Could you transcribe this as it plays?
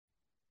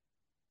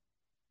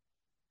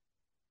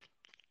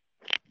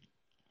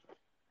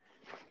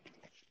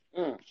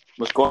Mm.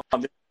 What's going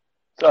on?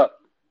 What's up?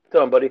 What's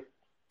up, buddy?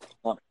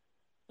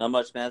 Not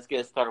much, man. Let's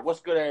get started. What's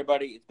good,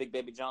 everybody? It's Big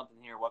Baby Jonathan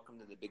here. Welcome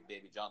to the Big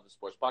Baby Jonathan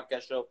Sports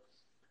Podcast Show.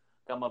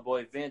 Got my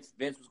boy Vince.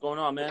 Vince, what's going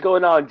on, man? What's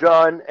going on,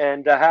 John?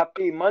 And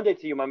happy Monday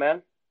to you, my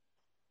man.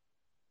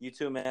 You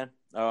too, man.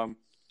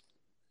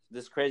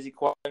 This crazy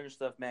quarter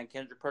stuff, man.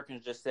 Kendrick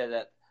Perkins just said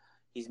that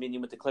he's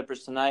meeting with the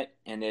Clippers tonight,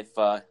 and if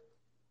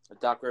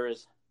Doc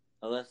Rivers,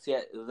 unless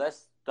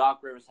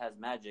Doc Rivers has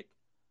magic,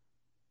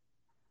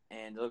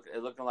 and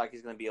it looking like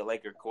he's going to be a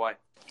Laker, Kawhi.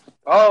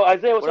 Oh,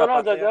 Isaiah, what's What going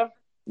up, on, Isaiah?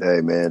 Isaiah?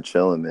 Hey, man,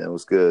 chilling, man.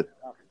 What's good?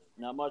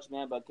 Not much,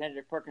 man, but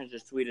Kendrick Perkins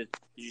just tweeted.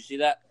 Did you see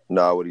that?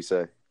 Nah, what'd he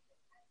say?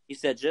 He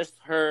said, just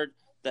heard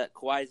that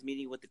Kawhi's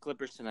meeting with the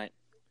Clippers tonight,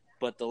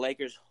 but the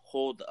Lakers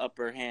hold the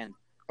upper hand.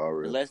 Oh,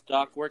 really? Unless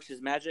Doc works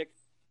his magic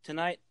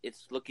tonight,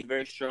 it's looking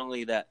very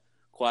strongly that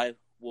Kawhi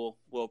will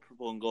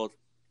purple and gold.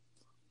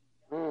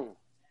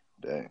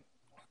 Dang.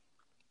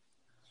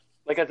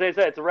 Like Isaiah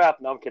said, it's a wrap.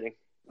 No, I'm kidding.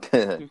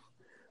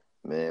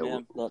 Man, Yeah,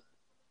 look,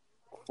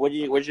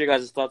 what's your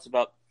guys' thoughts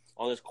about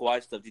all this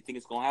Kawhi stuff? Do you think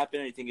it's going to happen,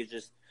 or do you think it's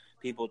just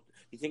people? Do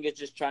you think it's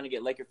just trying to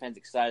get Laker fans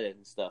excited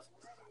and stuff?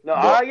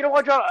 No, you know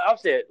what, John? I'll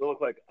say it real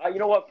quick. You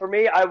know what? For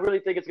me, I really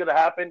think it's going to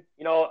happen.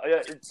 You know,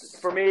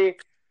 for me,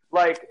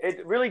 like,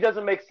 it really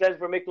doesn't make sense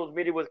for make those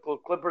meetings with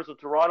Clippers of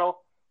Toronto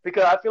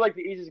because I feel like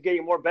the East is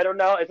getting more better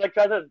now. It's like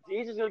the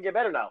East is going to get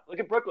better now. Look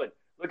at Brooklyn.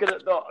 Look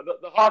at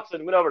the Hawks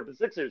and whatever, the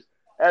Sixers.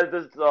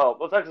 The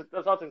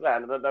Celtics,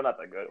 they're not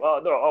that good.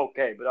 Well, they're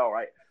okay, but all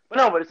right.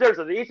 But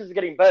seriously, the East is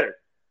getting better,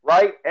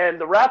 right?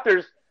 And the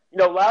Raptors, you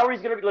know,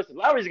 Lowry's going a good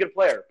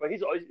player, but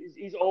he's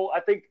old.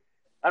 I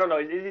don't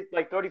know, he's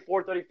like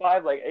 34,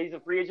 35, like he's a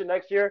free agent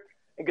next year,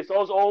 and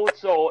Gasol's old.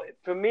 So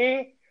for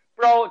me,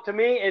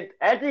 it's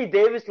Anthony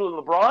Davis to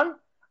LeBron.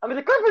 I mean,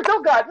 the Clippers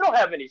don't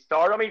have any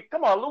stars. I mean,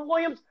 come on, Lou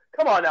Williams,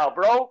 come on now,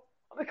 bro.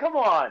 I mean, come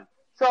on.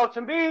 So to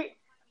me,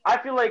 I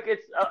feel like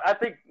it's I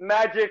think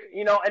Magic,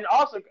 you know, and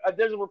also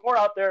there's a report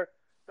out there.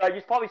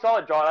 You probably saw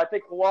it, John. I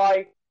think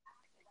Kawhi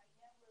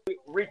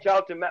reach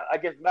out to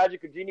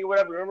Magic or Genie,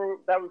 whatever. Remember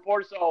that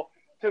report? So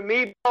to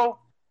me, bro,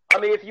 I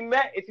mean, if you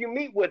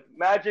meet with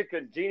Magic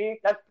and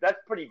Genie, that's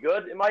pretty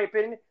good in my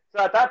opinion.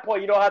 So at that point,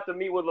 you don't have to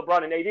meet with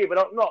LeBron and AD. But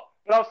all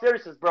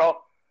seriousness, bro.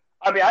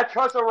 I mean, I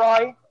trust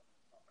Arai.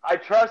 I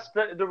trust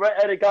the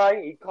red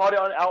guy. He called it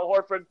on Al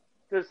Horford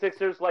to the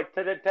Sixers like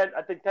 10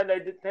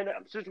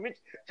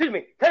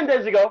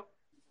 days ago.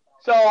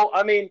 So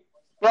I mean,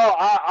 bro,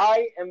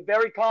 I am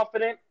very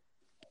confident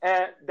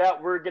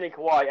that we're getting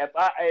Kawhi.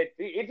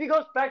 If he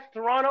goes back to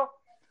Toronto,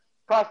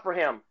 props for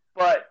him.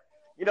 But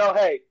you know,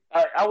 hey,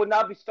 I would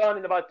not be stunned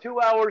in about 2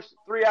 hours,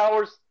 3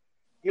 hours,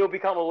 he'll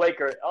become a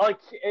Laker.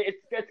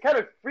 It's kind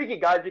of freaky,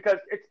 guys, because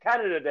it's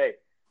Canada Day,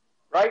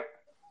 right?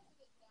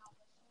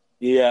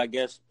 Yeah, I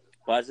guess.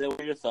 But Isaiah, what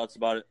are your thoughts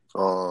about it?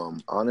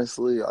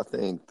 Honestly, I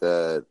think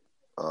that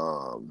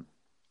the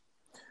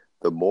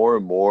more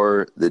and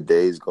more the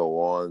days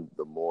go on,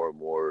 the more and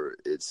more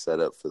it's set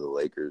up for the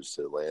Lakers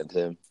to land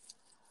him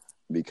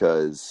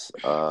because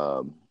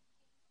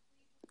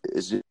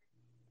it's just.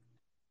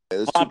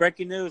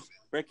 Breaking news!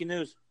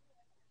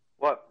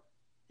 What?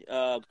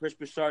 Chris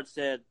Broussard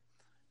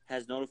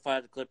has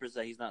notified the Clippers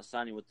that he's not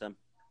signing with them.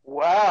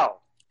 Wow.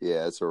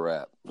 Yeah, it's a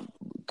wrap.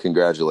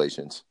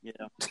 Congratulations. Yeah.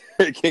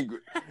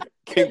 Congratulations.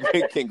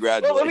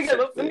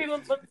 Well,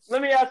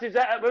 let me ask you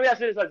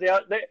this,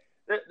 Isaiah.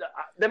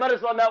 They might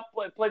as well now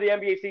play the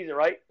NBA season,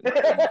 right?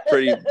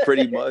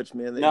 pretty much,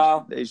 man.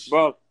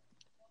 Bro.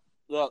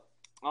 Look,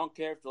 I don't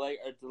care if the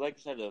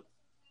Lakers had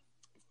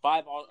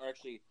I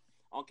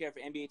don't care if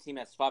an NBA team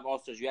has 5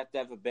 All-Stars. You have to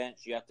have a bench.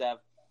 You have to have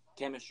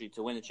chemistry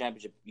to win the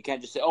championship. You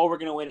can't just say, "Oh, we're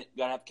gonna win it."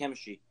 You gotta have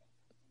chemistry.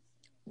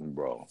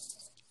 Bro,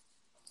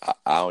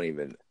 I don't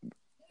even.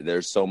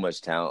 There's so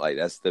much talent. Like,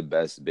 that's the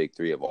best big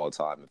three of all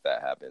time if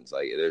that happens.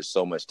 Like, there's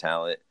so much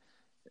talent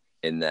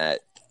in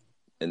that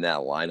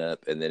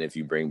lineup. And then if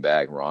you bring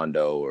back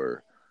Rondo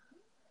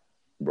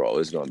bro,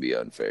 it's going to be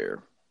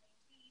unfair.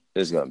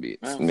 It's going to be,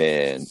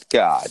 man.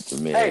 Hey,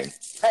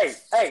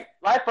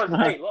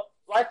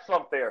 life's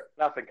unfair.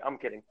 Nothing. I'm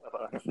kidding.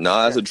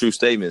 No, that's a true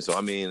statement. So,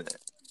 I mean,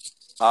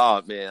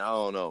 man, I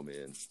don't know,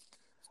 man.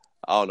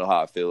 I don't know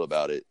how I feel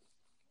about it.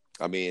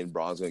 I mean,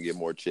 Bron's going to get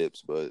more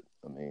chips, but,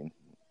 I mean,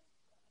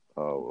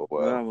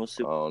 we'll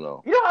see. I don't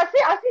know. You know, I see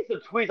some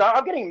tweets.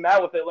 I'm getting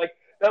mad with it. Like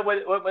that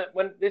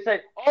when they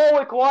say,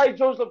 "Oh, Kawhi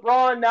chose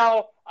LeBron,"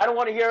 now I don't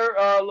want to hear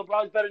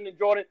LeBron's better than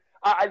Jordan.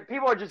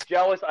 People are just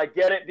jealous. I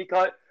get it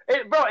because,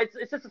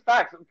 it's just a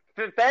fact.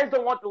 Fans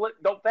don't want the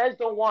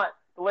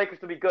Lakers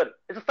to be good.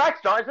 It's a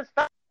fact, John. It's just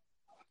fact.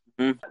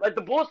 Mm-hmm. Like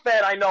the Bulls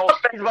fan, I know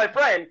he's my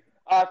friend.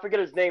 I forget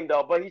his name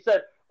though, but he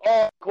said,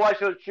 "Oh, Kawhi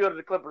should have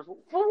the Clippers."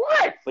 For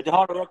what? But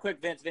hold on, real quick,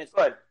 Vince.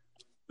 Good.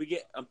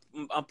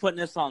 I'm putting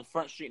this on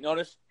Front Street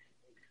Notice.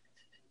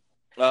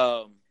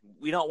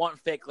 We don't want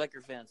fake Laker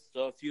fans.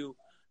 So if you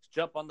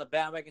jump on the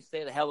bandwagon,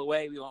 stay the hell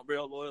away. We want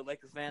real loyal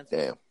Laker fans.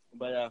 Damn.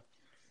 But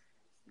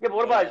but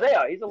what about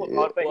Isaiah? He's a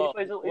LeBron fan.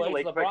 He's a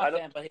LeBron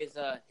fan, but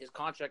his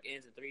contract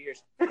ends in 3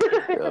 years.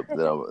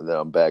 Then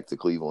I'm back to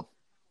Cleveland.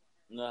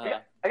 Yeah,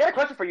 I got a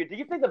question for you. Do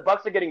you think the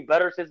Bucks are getting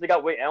better since they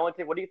got Wayne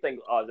Ellington? What do you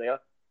think, Isaiah?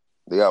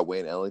 They got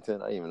Wayne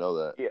Ellington. I didn't even know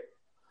that.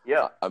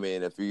 Yeah. I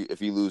mean, if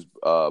you lose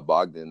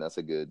Bogdan, that's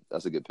a good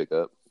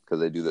pickup because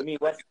they do that. You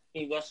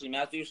mean Wesley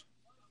Matthews?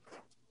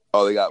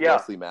 Oh, they got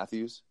Wesley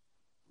Matthews.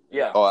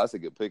 Yeah. Oh, that's a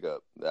good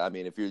pickup. I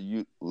mean, if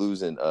you're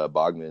losing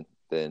Bogdan,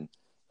 then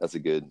that's a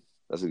good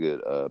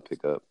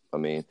pickup. I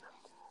mean,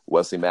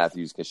 Wesley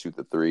Matthews can shoot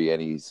the three,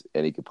 and he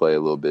can play a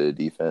little bit of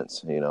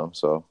defense. You know,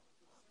 so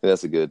I think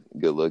that's a good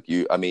look.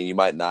 He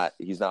might not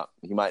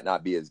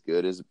be as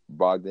good as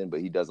Brogdon,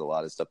 but he does a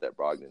lot of stuff that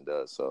Brogdon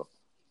does. So,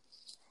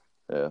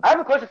 yeah. I have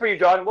a question for you,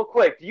 John. Real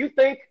quick. Do you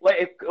think, like,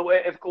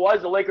 if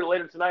Kawhi's the Laker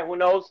later tonight, who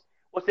knows?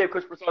 Let's say if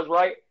Chris Broussard's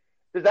right.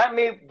 Does that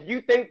mean? Do you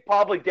think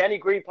probably Danny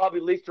Green probably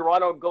leaves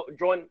Toronto and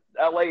join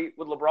LA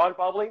with LeBron?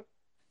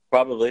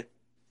 Probably.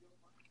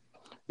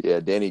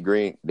 Yeah, Danny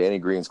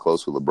Green's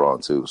close with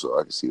LeBron too, so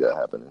I can see that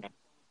happening.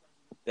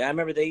 Yeah, I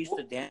remember they used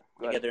to dance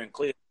together in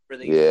Cleveland.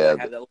 They used to have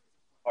that little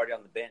party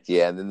on the bench.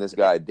 Yeah, and then this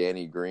guy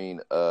Danny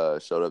Green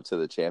showed up to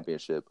the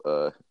championship,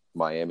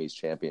 Miami's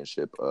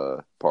championship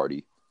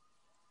party.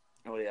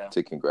 Oh yeah.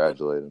 To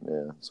congratulate him.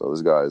 Yeah, so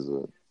those guys,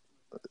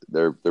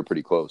 they're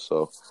pretty close.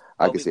 So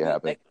I can see it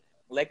happening.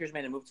 Lakers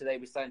made a move today.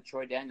 We signed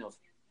Troy Daniels.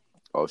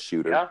 Oh,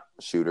 shooter.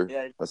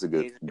 Yeah, that's a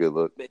good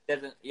look.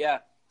 I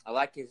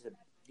like his.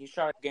 He's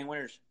trying to game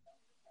winners.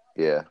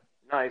 Yeah.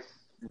 Nice.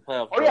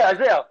 Oh yeah,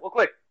 Isaiah. Real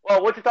quick.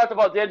 Well, what's your thoughts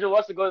about D'Angelo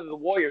Russell going to the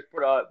Warriors?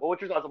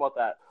 What's your thoughts about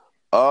that?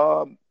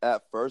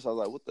 At first I was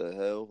like, what the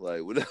hell?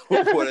 Like,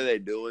 what are they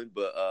doing?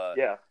 But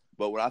yeah.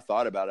 But when I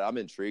thought about it, I'm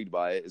intrigued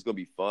by it. It's gonna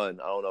be fun.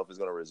 I don't know if it's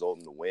gonna result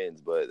in the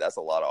wins, but that's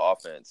a lot of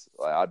offense.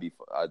 Like,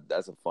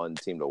 that's a fun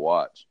team to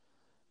watch.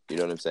 You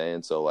know what I'm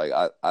saying? So like,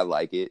 I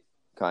like it,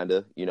 kind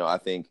of. You know, I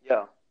think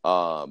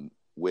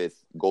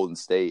with Golden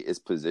State, it's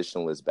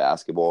positionless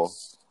basketball.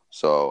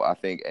 So I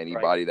think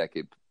anybody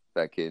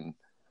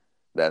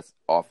that's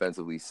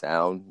offensively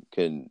sound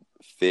can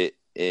fit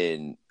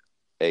in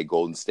a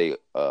Golden State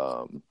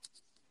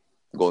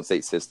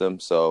system.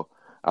 So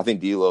I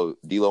think D'Lo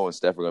and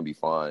Steph are going to be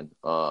fine.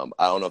 I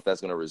don't know if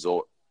that's going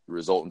to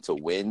result into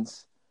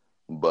wins,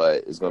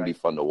 but it's going to be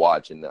fun to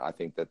watch, and I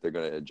think that they're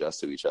going to adjust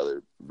to each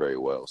other very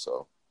well.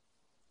 So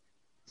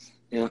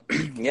yeah,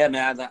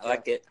 man, I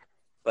like it,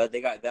 but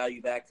they got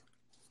value back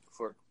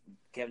for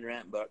Kevin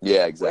Durant. But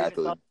yeah,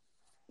 exactly.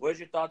 What's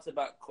your thoughts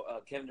about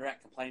Kevin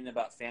Durant complaining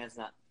about fans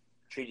not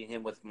treating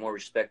him with more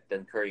respect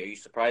than Curry? Are you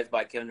surprised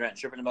by Kevin Durant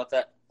chirping about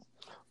that?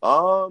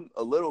 A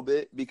little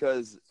bit,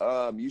 because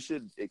you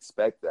should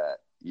expect that.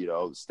 You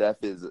know, Steph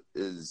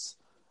is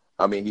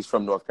I mean, he's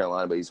from North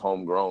Carolina, but he's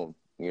homegrown.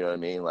 You know what I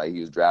mean? Like,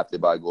 he was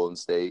drafted by Golden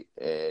State,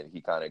 and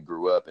he kind of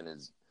grew up, and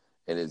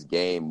his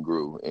game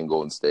grew in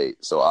Golden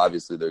State. So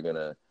obviously they're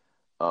gonna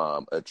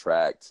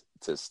attract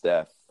to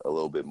Steph a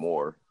little bit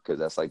more, because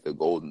that's like the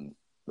golden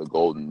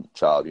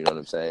child. You know what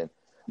I'm saying?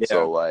 Yeah.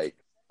 So like,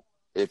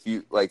 if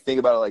you think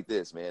about it like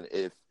this, man.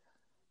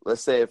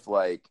 Let's say if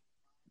like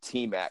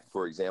T-Mac,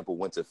 for example,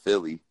 went to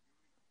Philly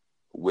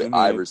with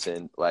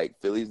Iverson, like,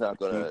 Philly's not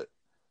gonna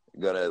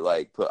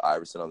like put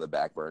Iverson on the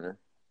back burner.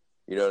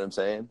 You know what I'm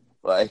saying?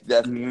 Like,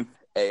 that's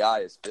AI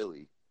is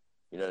Philly.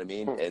 You know what I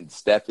mean? And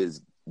Steph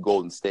is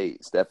Golden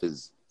State. Steph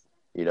is,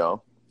 you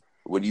know,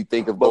 when you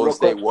think of Golden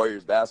State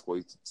Warriors basketball,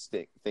 you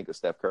think of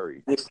Steph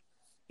Curry.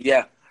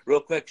 Yeah,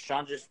 real quick,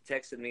 Sean just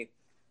texted me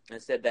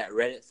and said that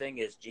Reddit thing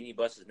is Jeannie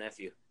Buss's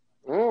nephew.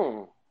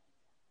 But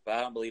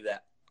I don't believe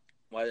that.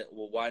 Why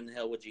in the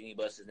hell would Jeannie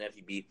Buss's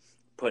nephew be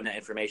putting that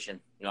information?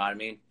 You know what I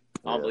mean?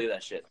 I don't believe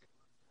that shit.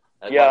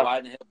 Like, why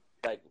in the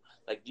hell?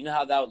 Like, do you know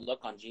how that would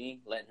look on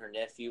Jeannie, letting her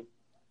nephew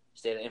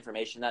say the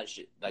information? That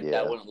shit, that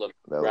wouldn't look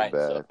right.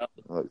 Bad. So, that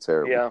look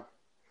terrible. Yeah.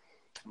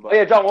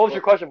 But, John, what was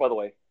your question, by the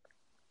way?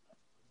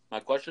 My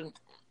question?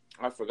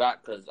 I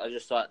forgot, because I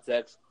just saw it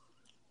text.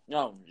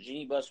 No,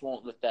 Jeannie Buss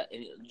won't let that.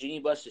 Jeannie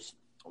Buss is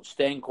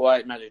staying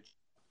quiet.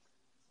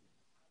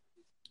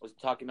 Was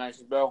talking about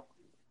it, bro.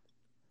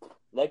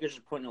 Lakers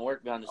are putting in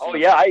work behind the scenes. Oh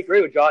yeah, I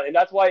agree with John, and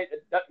that's why.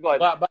 Go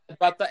ahead.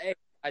 But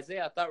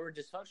Isaiah, I thought we were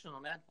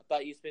dysfunctional, man. I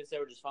thought you said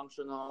we're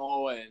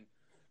dysfunctional and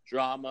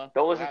drama.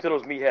 Don't listen to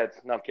those meatheads.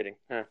 No, I'm kidding.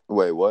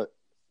 Wait, what?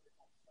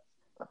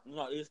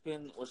 No,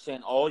 ESPN was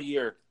saying all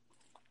year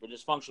we're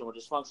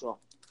dysfunctional.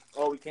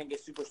 Oh, we can't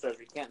get superstars.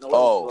 We can't.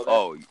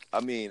 I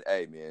mean,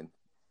 hey, man.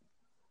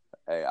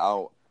 Hey,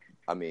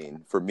 I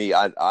mean, for me,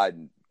 I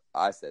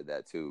said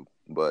that too.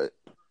 But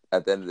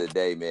at the end of the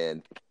day,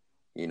 man,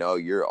 you know,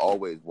 you're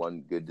always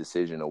one good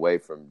decision away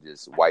from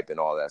just wiping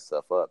all that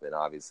stuff up. And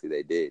obviously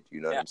they did.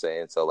 You know what I'm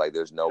saying? So, like,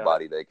 there's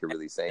nobody that could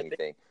really say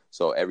anything.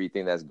 So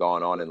everything that's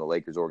gone on in the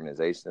Lakers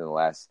organization in the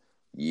last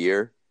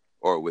year,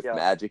 or with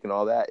Magic and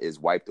all that, is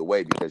wiped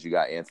away, because you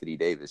got Anthony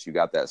Davis. You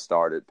got that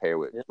star to pair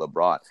with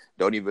LeBron.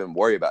 Don't even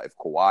worry about if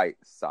Kawhi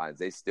signs.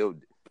 They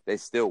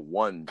still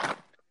won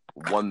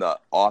the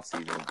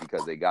offseason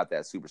because they got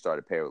that superstar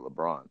to pair with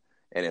LeBron.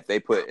 And if they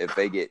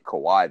get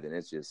Kawhi, then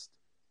it's just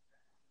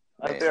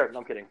unfair. No,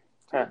 I'm kidding.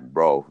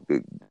 Bro,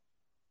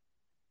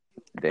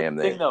 damn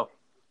thing. No.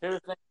 Here's the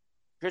thing.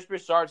 Chris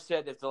Broussard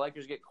said if the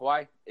Lakers get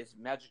Kawhi, it's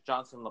Magic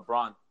Johnson,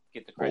 LeBron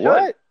get the credit.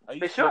 What?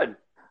 They should.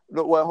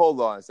 No, well, hold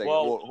on a second.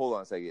 Well- Hold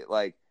on a second.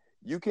 Like,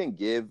 you can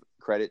give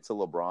credit to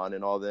LeBron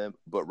and all them,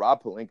 but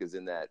Rob Pelinka's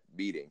in that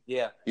meeting.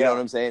 Yeah. You know what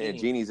I'm saying? And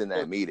Genie. Genie's in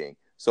that meeting.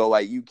 So,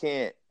 like, you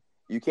can't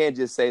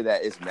just say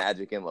that it's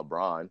Magic and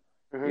LeBron.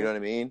 Mhm. You know what I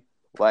mean?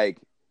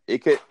 Like, it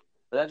could.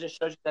 But that just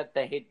shows you that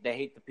they hate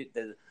the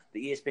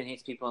ESPN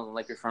hates people in the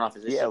Lakers front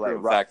office. It's Yeah, just like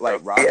a fact, bro.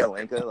 Rob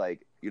Pelinka,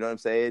 like, you know what I'm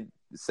saying?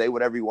 Say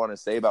whatever you want to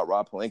say about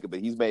Rob Pelinka, but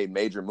he's made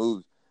major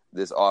moves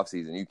this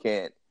offseason.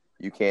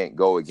 You can't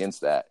go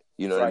against that.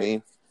 You know what I Right.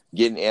 mean?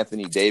 Getting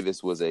Anthony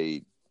Davis was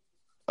an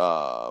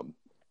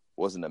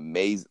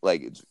amazing,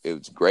 like, it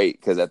was great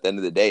because at the end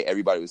of the day,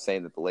 everybody was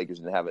saying that the Lakers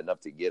didn't have enough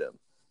to get him,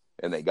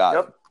 and they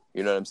got him.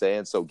 You know what I'm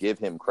saying? So give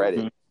him credit.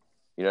 Mm-hmm.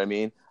 You know what I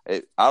mean?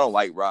 I don't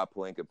like Rob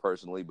Pelinka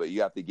personally, but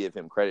you have to give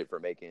him credit for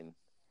making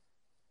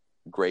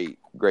great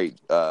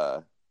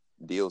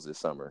deals this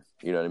summer.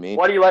 You know what I mean?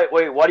 Why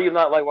do you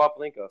not like Rob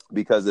Pelinka?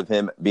 Because of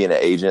him being an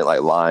agent,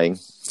 like lying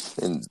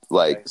and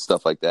like Okay.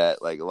 stuff like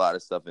that. Like a lot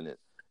of stuff in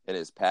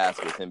his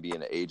past with him being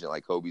an agent,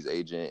 like Kobe's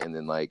agent, and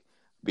then like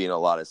being a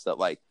lot of stuff.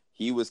 Like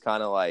he was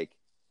kind of like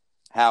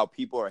how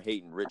people are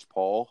hating Rich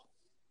Paul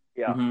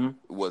Yeah.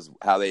 Mm-hmm. was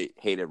how they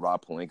hated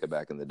Rob Pelinka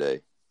back in the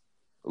day.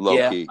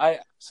 Low key.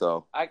 That's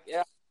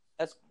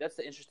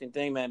the interesting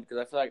thing, man, because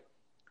I feel like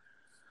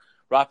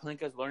Rob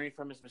Pelinka is learning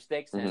from his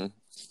mistakes and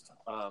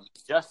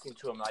adjusting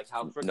to him. Like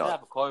how, for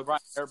example, Kobe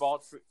Bryant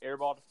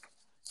airballed a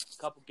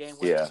couple game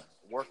winners,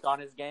 worked on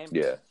his game.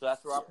 Yeah. So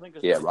that's what Rob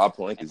Pelinka's Yeah, doing. Rob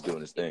Pelinka's doing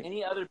his thing.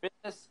 Any other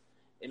business,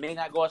 it may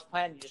not go as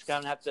planned. You just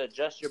kind of have to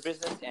adjust your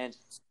business. And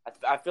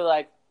I feel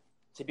like,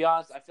 to be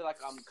honest, you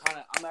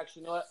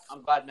know what?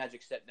 I'm glad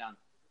Magic stepped down.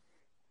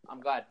 I'm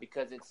glad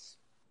because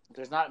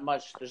there's less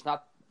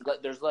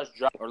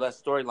drama or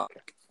less storyline.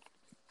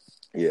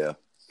 Yeah.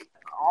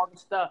 All the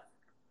stuff.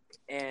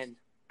 And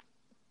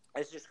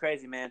it's just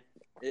crazy, man.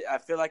 I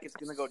feel like it's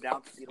going to go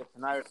down to either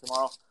tonight or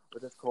tomorrow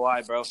with this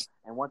Kawhi, bro.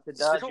 And once it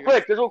does... This one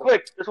quick.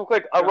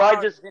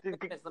 Ryan just... Let me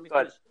Go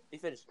ahead.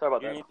 finish. Sorry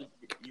about that.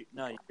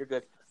 No, you're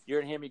good. You're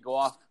going to hear me go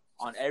off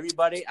on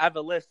everybody. I have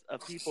a list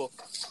of people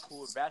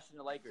who are bashing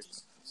the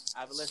Lakers. I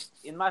have a list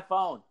in my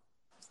phone.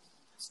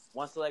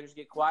 Once the Lakers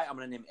get quiet, I'm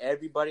going to name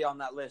everybody on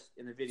that list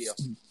in the video.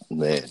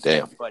 Man,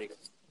 damn. Everybody.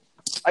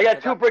 I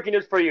got two breaking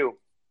news for you.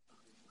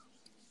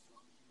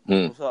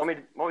 What's up? Want me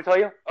to tell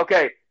you?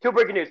 Okay, two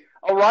breaking news.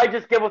 Ryan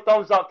just gave a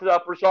thumbs up to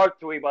the Broussard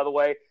tweet, by the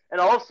way.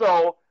 And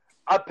also,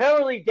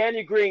 apparently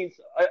Danny Green's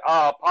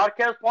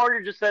podcast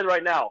partner just said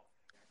right now,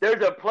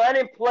 there's a plan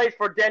in place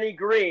for Danny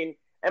Green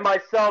and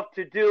myself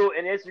to do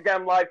an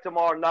Instagram Live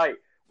tomorrow night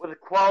with a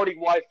quality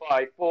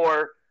Wi-Fi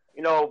for,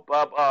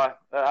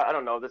 I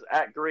don't know, this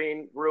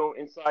 @Green room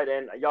inside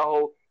and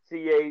Yahoo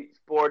CA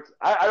Sports.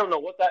 I don't know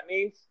what that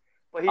means,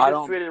 but he just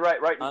tweeted right.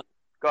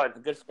 Go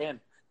ahead. Good for him.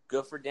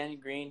 Good for Danny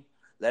Green.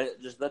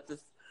 Let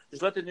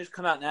the news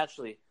come out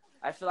naturally.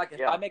 I feel like if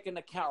I make an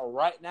account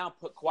right now,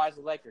 put Kawhi as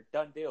a Laker,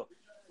 done deal.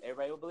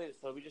 Everybody will believe it.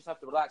 So we just have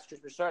to relax.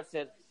 Chris Broussard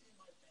said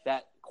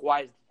that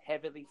Kawhi is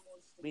heavily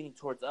leaning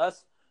towards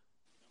us.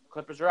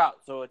 Clippers are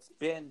out. So it's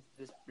been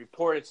this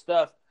reported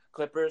stuff.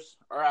 Clippers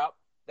are out.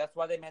 That's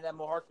why they made that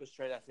Mo Harkless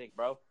trade, I think,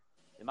 bro.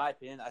 In my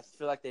opinion, I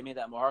feel like they made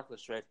that Mo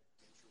Harkless trade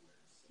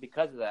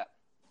because of that.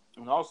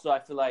 And also, I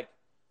feel like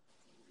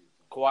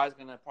Kawhi's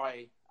going to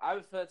I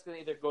would feel it's going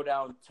to either go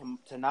down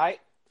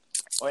tonight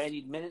or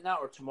any minute now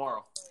or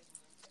tomorrow.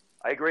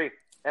 I agree.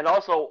 And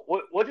also,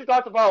 what you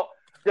talked about,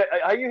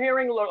 are you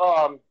hearing,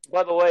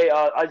 by the way,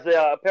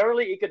 Isaiah,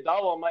 apparently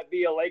Iguodala might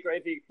be a Laker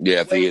if he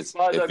gets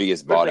bought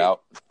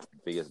out.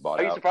 Are you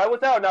surprised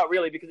with that or not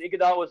really? Because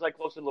Iguodala was like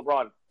close to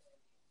LeBron.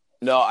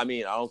 No, I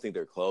mean, I don't think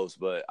they're close,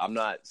 but I'm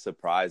not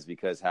surprised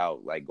because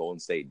how, like, Golden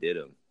State did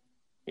him.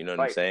 You know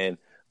what I'm saying?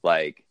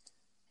 Like,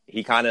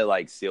 he kind of,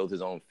 like, sealed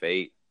his own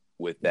fate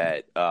with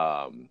that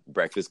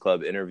Breakfast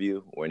Club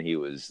interview when he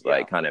was,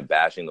 like, kind of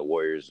bashing the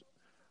Warriors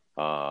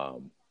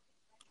front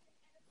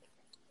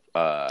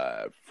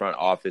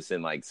office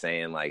and, like,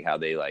 saying, like, how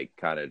they, like,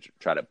 kind of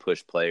try to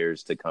push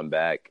players to come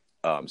back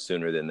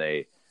sooner than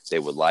they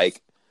would like.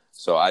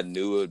 So I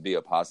knew it would be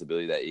a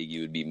possibility that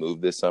Iggy would be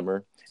moved this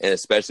summer. And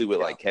especially with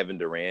like Kevin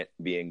Durant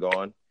being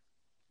gone,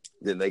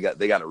 then they got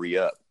to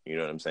re-up. You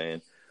know what I'm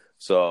saying?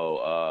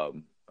 So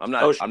I'm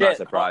not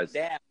surprised. Oh,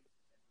 damn.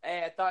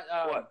 Hey, I thought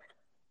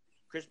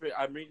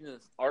I'm reading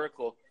this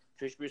article.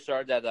 Chris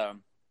Broussard that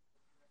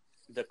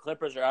the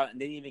Clippers are out and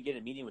they didn't even get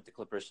a meeting with the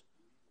Clippers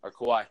or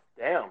Kawhi.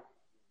 Damn.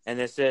 And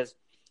it says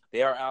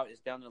they are out.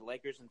 It's down to the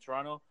Lakers and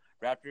Toronto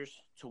Raptors.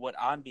 To what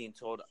I'm being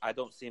told, I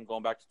don't see him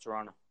going back to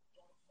Toronto.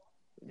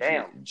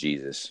 Damn.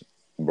 Jesus,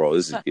 bro,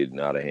 this is getting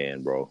out of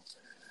hand, bro.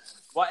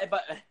 Why?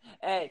 But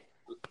hey,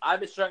 I've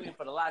been struggling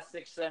for the last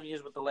 6-7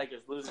 years with the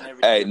Lakers losing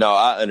every. Hey, no,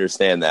 I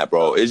understand that,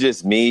 bro. It's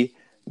just me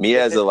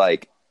as a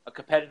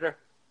competitor.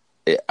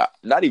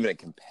 Not even a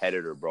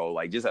competitor, bro.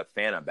 Like just a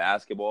fan of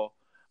basketball.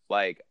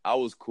 Like I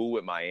was cool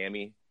with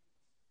Miami,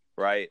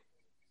 right?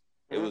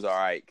 It was all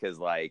right because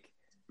like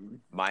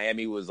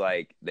Miami was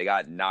like they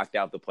got knocked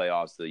out the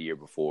playoffs the year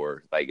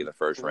before, like in the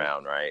first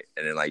round, right?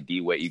 And then like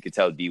D Wade, you could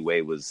tell D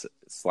Wade was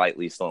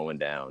slightly slowing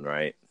down,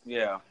 right?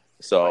 Yeah.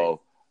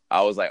 So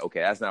I was like,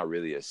 okay, that's not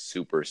really a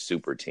super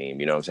team.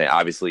 You know what I'm saying?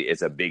 Obviously,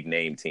 it's a big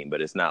name team,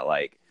 but it's not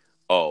like,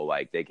 oh,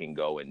 like they can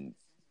go and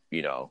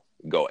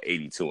go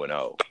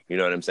 82-0. You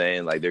know what I'm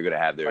saying? Like they're gonna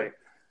have their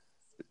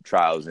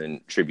trials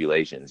and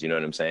tribulations. You know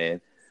what I'm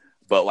saying?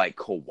 But like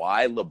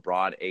Kawhi,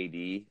 LeBron,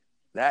 AD,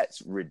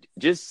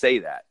 just say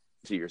that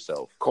to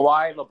yourself.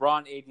 Kawhi,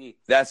 LeBron, AD.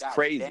 That's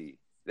crazy.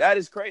 That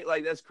is crazy.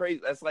 Like that's crazy.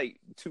 That's like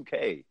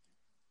 2K.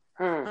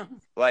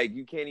 Like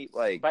you can't eat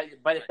like.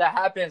 But if that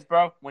happens,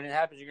 bro, when it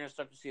happens, you're gonna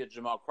start to see a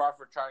Jamal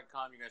Crawford try to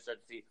come. You're gonna start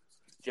to see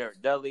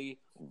Jared Dudley.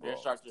 You're gonna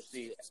start to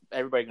see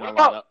everybody gonna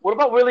line up. What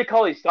about Willie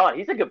Cauley-Stein?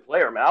 He's a good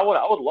player, man. I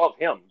would love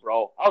him,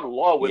 bro. I would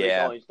love Willie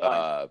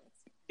Cauley-Stein.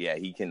 Yeah,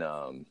 he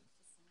can.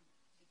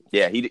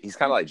 Yeah, he's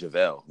kind of like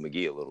JaVale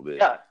McGee a little bit.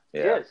 Yeah, he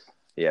is.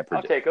 Yeah,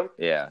 I'll take him.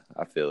 Yeah,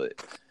 I feel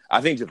it.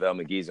 I think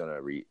JaVale McGee's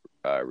gonna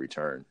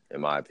return, in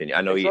my opinion.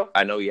 I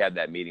know he had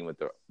that meeting with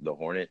the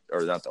Hornets,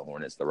 or not the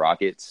Hornets, the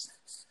Rockets.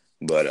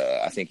 But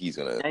I think he's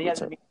gonna. And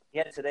he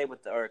had it today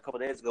or a couple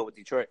of days ago with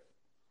Detroit.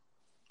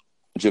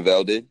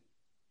 JaVale did.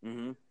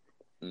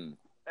 Mm-hmm.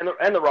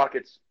 And the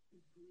Rockets.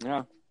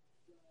 Yeah.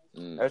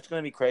 That's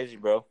gonna be crazy,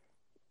 bro.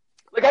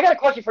 Like, I got a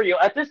question for you.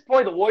 At this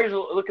point, the Warriors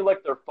are looking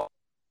like they're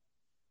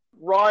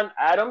Ron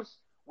Adams.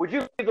 Would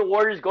you leave the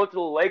Warriors go to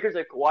the Lakers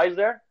if Kawhi's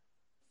there?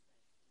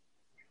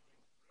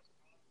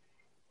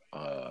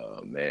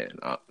 Man,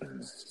 I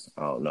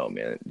don't know,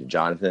 man.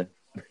 Jonathan.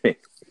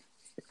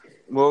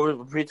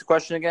 Repeat the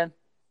question again.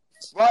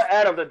 Ron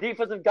Adams, the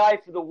defensive guy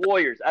for the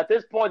Warriors. At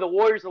this point, the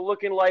Warriors are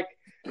looking like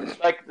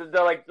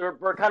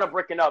they're kind of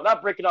breaking up.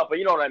 Not breaking up, but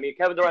you know what I mean.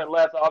 Kevin Durant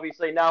left.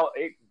 Obviously, now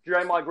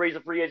Draymond Green's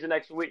a free agent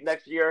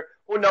next year.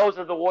 Who knows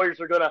if the Warriors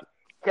are gonna,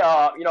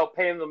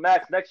 pay him the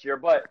max next year?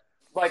 But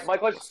like my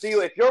question to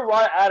you, if you're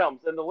Ron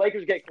Adams and the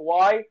Lakers get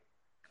Kawhi,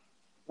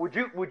 would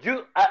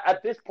you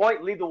at this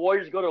point leave the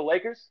Warriors to go to the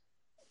Lakers?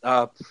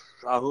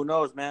 Who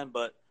knows, man?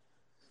 But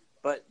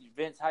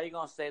Vince, how you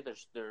gonna say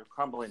they're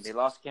crumbling? They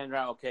lost Kevin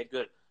Durant. Okay,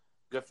 good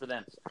for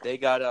them. They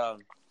got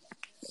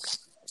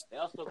they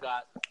also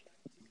got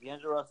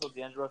D'Angelo Russell.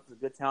 D'Angelo Russell is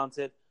good,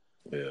 talented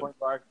point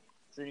guard,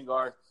 shooting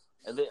guard.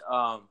 And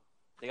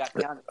they got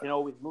talent. You can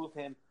always move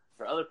him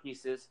for other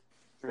pieces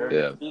for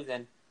the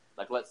season.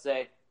 Like let's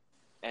say,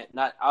 I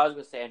was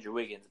gonna say Andrew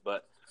Wiggins,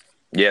 but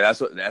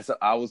that's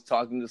I was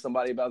talking to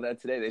somebody about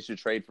that today. They should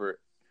trade for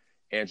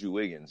Andrew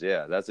Wiggins.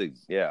 Yeah,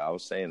 I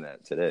was saying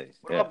that today.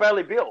 What about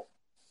Bradley Beal?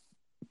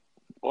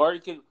 Or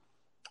you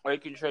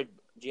can trade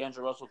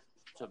D'Angelo Russell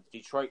to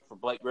Detroit for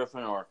Blake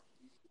Griffin or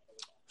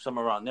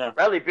somewhere around there.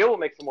 Bradley Beal would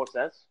make some more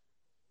sense.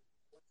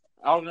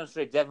 I was going to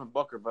say Devin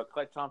Booker, but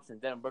Klay Thompson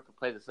and Devin Booker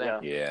play the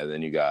same. Yeah,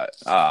 then you got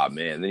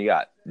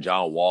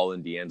John Wall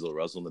and D'Angelo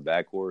Russell in the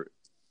backcourt.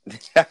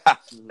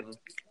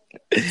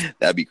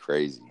 That'd be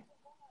crazy.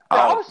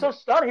 I was so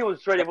stunned he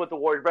was traded with the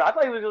Warriors, but I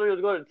thought he was going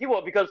to go to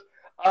T-Wolves because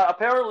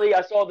apparently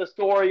I saw the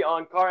story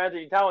on Karl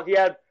Anthony Towns. He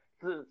had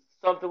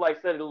something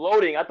like said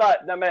loading. I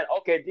thought that meant,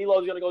 okay,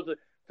 D'Lo's going to go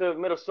to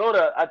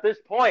Minnesota. At this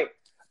point,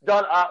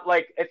 done.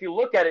 Like if you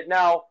look at it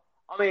now,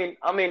 I mean,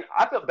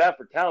 I feel bad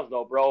for Towns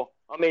though, bro.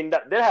 I mean,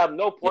 they have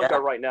no point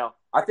guard right now.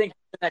 I think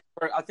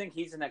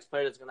he's the next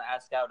player that's going to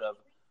ask out of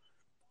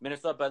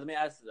Minnesota. But let me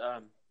ask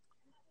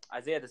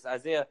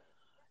Isaiah.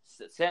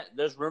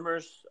 There's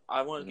rumors.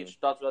 I want to get your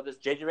thoughts about this.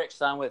 JJ Redick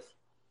signed with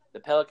the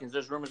Pelicans.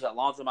 There's rumors that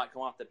Lonzo might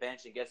come off the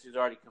bench, and guess who's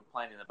already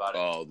complaining about it?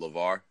 Oh,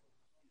 LeVar.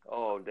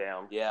 Oh,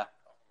 damn. Yeah.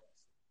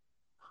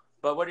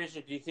 But what is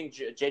it? Do you think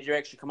JJ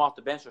Redick should come off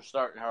the bench or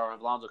start, or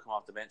have Lonzo come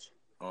off the bench?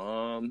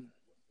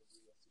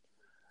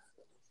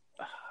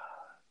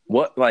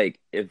 What, like,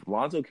 if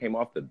Lonzo came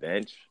off the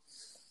bench,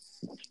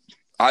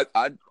 I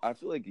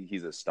feel like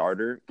he's a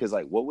starter because,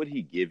 like, what would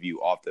he give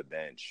you off the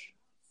bench?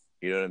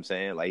 You know what I'm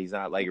saying? Like, he's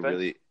not, like,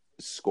 really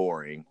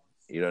scoring.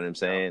 You know what I'm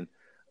saying?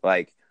 No.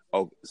 Like,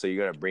 so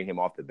you're going to bring him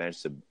off the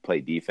bench to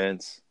play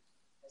defense?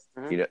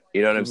 Mm-hmm.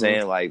 You know what I'm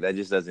saying? Like, that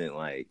just doesn't,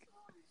 like,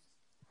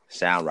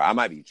 sound right. I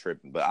might be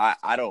tripping, but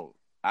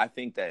I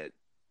think that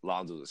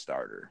Lonzo's a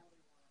starter.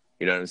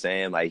 You know what I'm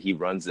saying? Like, he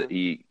runs it.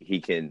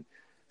 He can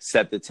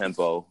set the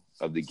tempo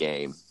of the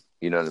game.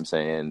 You know what I'm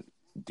saying?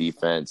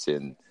 Defense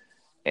and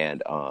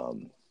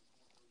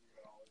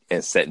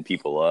setting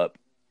people up.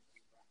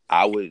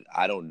 I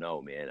don't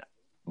know, man.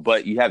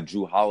 But you have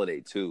Jrue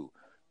Holiday too.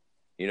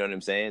 You know what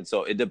I'm saying?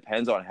 So it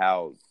depends on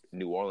how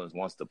New Orleans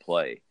wants to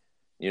play.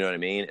 You know what I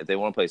mean? If they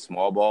want to play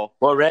small ball.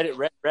 Well, Reddit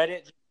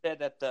just said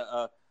that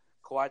the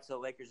Kawhi to the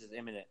Lakers is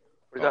imminent.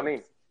 What does that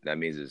mean? That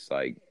means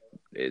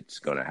it's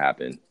going to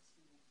happen.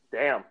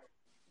 Damn.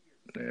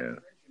 Yeah.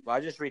 Well,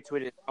 I just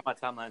retweeted it on my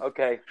timeline.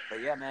 Okay.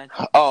 But yeah, man.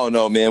 Oh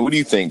no, man. What do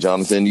you think,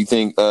 Jonathan? Do you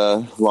think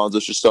Lonzo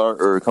should start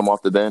or come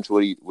off the bench?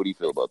 What do you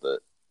feel about that?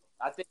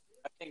 I think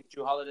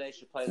Jrue Holiday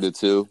should play the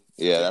two.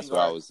 Yeah, that's what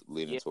I was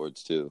leaning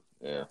towards too.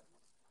 Yeah.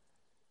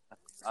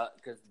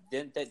 Because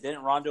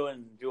didn't Rondo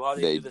and Jrue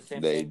Holiday do the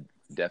same thing?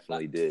 They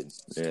definitely did.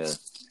 Yeah.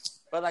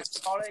 But like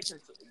Holiday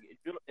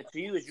To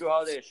you, is Drew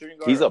Holiday a shooting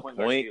guard? He's or a point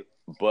guard to point, you?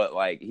 but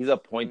like he's a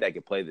point that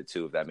can play the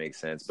two, if that makes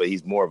sense. But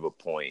he's more of a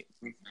point.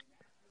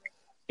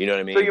 You know what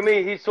I mean? So you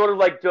mean he's sort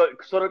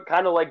of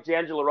kind of like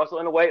D'Angelo Russell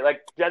in a way?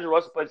 Like D'Angelo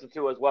Russell plays the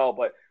two as well,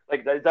 but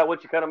like is that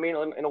what you kind of mean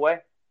in a way?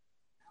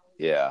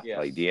 Yeah, Yeah.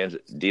 like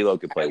D'Lo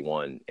could play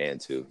 1 and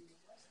 2.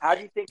 How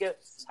do you think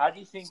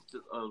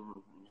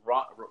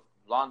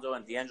Lonzo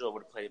and D'Angelo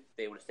would have played if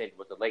they would have stayed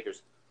with the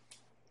Lakers?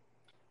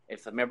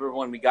 Remember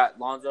when we got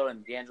Lonzo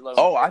and D'Angelo?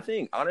 Oh, I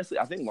think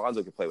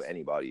Lonzo could play with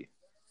anybody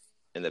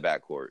in the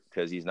backcourt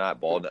because he's not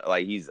ball.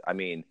 Like he's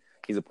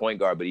a point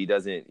guard, but he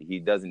doesn't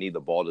need the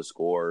ball to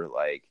score.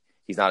 Like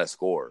he's not a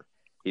scorer.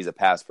 He's a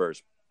pass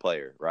first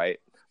player, right?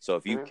 So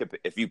if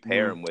you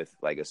pair him with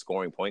like a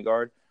scoring point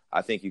guard,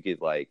 I think you could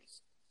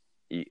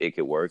it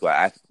could work.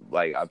 I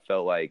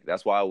felt like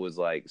that's why I was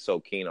like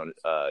so keen on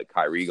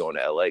Kyrie going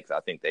to LA because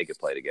I think they could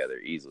play together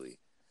easily.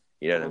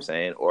 You know what I'm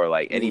saying? Or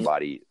like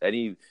anybody,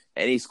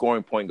 any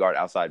scoring point guard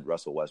outside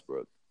Russell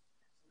Westbrook.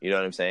 You know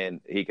what I'm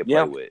saying? He could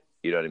play with.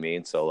 You know what I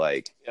mean? So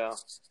like,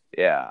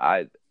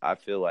 yeah, I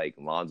feel like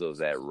Lonzo's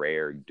that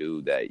rare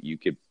dude that you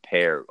could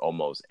pair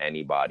almost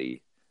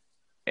anybody,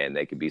 and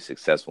they could be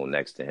successful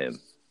next to him.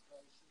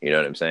 You know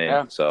what I'm saying?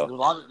 Yeah. So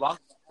Lonzo's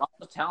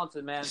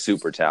talented, man.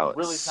 Super talented,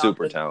 Really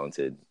super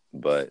talented.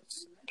 But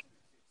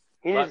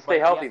he needs to stay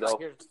healthy though.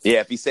 Yeah,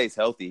 if he stays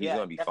healthy, he's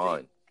gonna be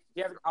fine.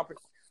 You have an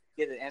opportunity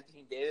to get an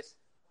Anthony Davis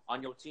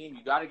on your team,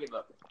 you got to give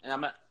up.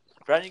 And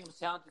Brandon Ingram's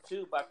talented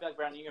too, but I feel like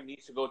Brandon Ingram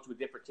needs to go to a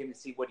different team to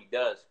see what he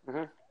does.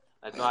 Mm-hmm.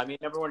 That's what I mean.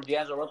 Remember when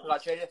D'Angelo Russell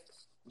got traded?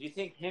 Do you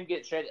think him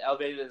getting traded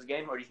elevated his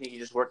game, or do you think he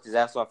just worked his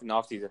ass off in the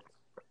offseason?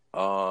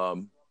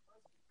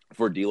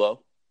 For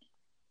D'Lo,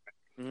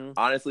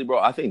 honestly, bro,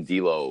 I think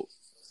D'Lo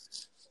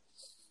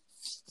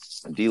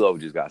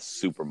just got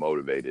super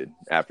motivated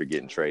after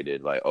getting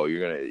traded. Like, oh,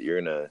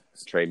 you're gonna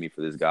trade me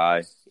for this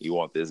guy? You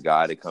want this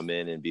guy to come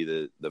in and be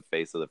the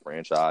face of the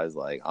franchise?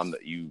 Like,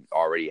 you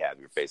already have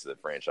your face of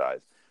the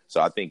franchise.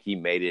 So I think he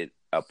made it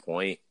a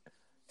point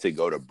to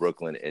go to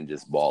Brooklyn and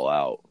just ball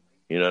out.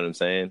 You know what I'm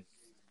saying?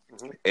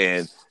 Mm-hmm.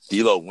 And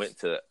D'Lo went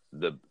to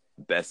the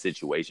best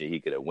situation he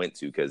could have went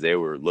to because they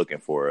were looking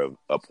for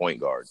a point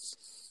guard.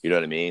 You know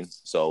what I mean?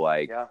 So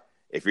like,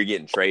 if you're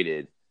getting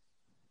traded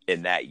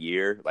in that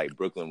year, like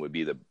Brooklyn would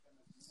be the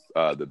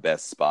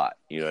best spot.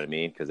 You know what I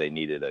mean? Because they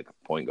needed a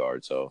point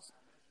guard. So,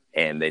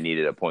 and they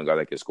needed a point guard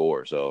that could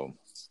score. So,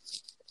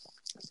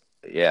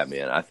 yeah,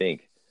 man, I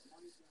think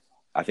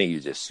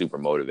he's just super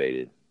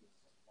motivated.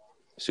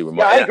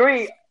 Yeah, I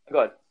agree. Go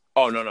ahead.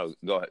 Oh no,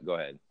 go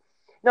ahead.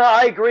 No,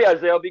 I agree,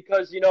 Isaiah,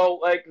 because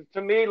like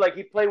to me, like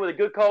he played with a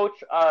good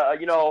coach.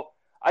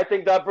 I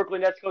think that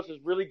Brooklyn Nets coach is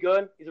really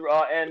good. He's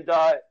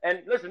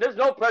and listen, there's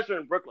no pressure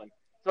in Brooklyn.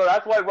 So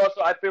that's why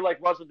I feel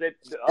like Russell did.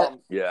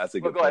 Yeah, that's a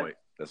good point. Ahead.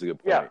 That's a good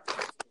point. Yeah.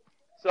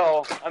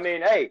 So, I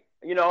mean, hey,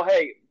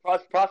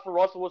 prosper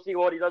Russell. We'll see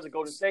what he does at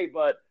Golden State.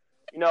 But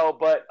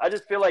I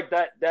just feel like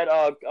that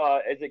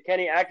is it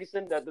Kenny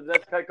Atkinson, that the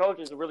Nets head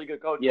coach, is a really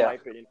good coach in my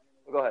opinion.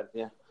 Well, go ahead.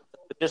 Yeah.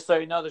 But just so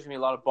you know, there's going to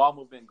be a lot of ball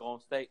movement in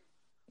Golden State.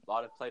 A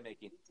lot of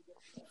playmaking.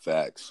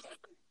 Facts.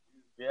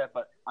 Yeah,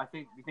 but I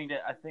think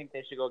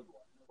they should go.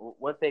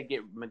 What if they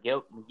get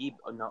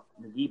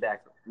McGee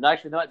back? No,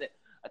 actually, no. I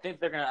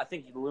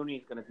think Looney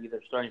is gonna be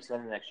their starting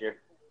center next year.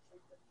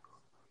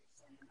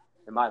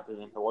 In my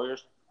opinion, the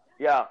Warriors.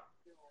 Yeah.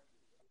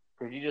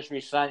 Because you just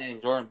re-signed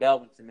and Jordan Bell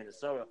went to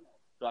Minnesota,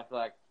 so I feel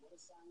like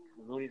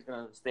Looney's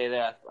gonna stay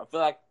there. I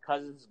feel like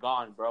Cousins is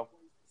gone, bro.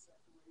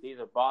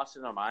 Either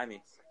Boston or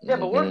Miami. Yeah,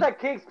 but where's that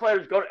Kings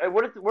player go?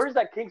 Where's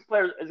that Kings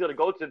player is gonna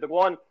go to? The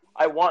one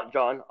I want,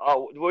 John.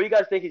 Where do you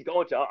guys think he's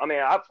going to? I mean,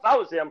 if I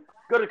was him,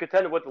 go to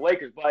contender with the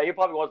Lakers, but he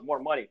probably wants more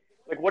money.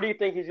 Like, what do you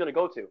think he's gonna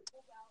go to?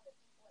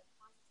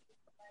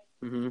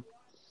 Mm-hmm.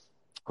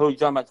 Who are you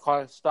talking about,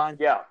 Cauley-Stein?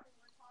 Yeah.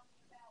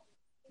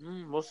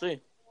 We'll see.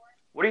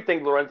 What do you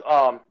think, Lorenz?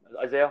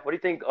 Isaiah, what do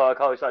you think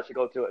Cauley-Stein should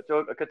go to? To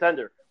a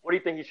contender. What do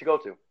you think he should go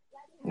to?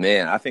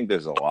 Man, I think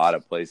there's a lot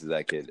of places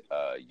that could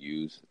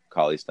use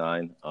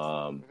Cauley-Stein.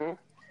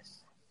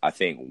 I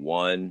think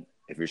one,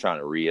 if you're trying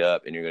to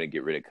re-up and you're going to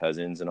get rid of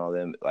Cousins and all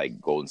them, like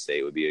Golden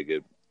State would be a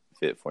good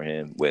fit for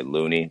him with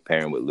Looney,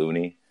 pairing with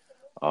Looney.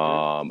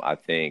 I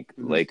think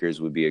Lakers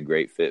would be a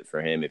great fit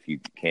for him if you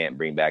can't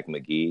bring back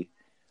McGee.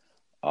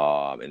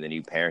 And then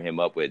you pair him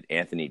up with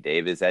Anthony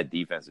Davis. That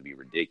defense would be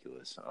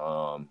ridiculous.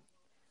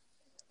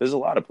 There's a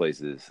lot of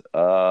places.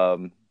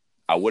 I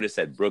would have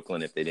said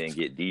Brooklyn if they didn't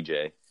get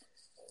DJ.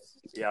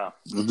 Yeah.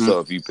 Mm-hmm. So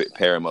if you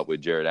pair him up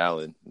with Jared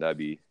Allen, that'd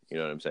be, you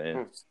know what I'm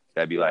saying?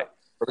 That'd be like.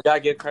 We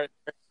gotta give credit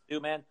to,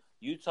 man.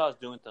 Utah's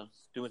doing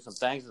some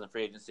things in the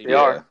free agency. They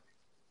are.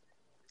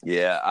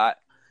 Yeah,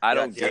 I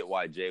don't get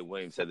why Jay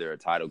Williams said they're a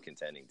title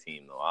contending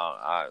team though.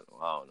 I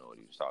don't know what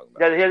he was talking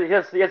about. Yeah, he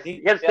has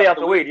to stay out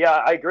the weed. Yeah,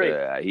 I agree.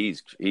 Yeah,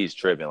 he's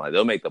tripping. Like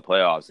they'll make the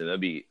playoffs and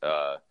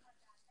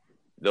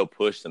they'll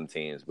push some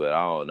teams, but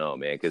I don't know,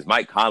 man, because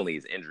Mike Conley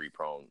is injury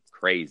prone,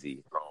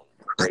 crazy prone.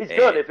 He's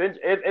good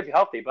if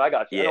healthy, but I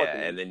got you. Yeah,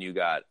 and then you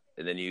got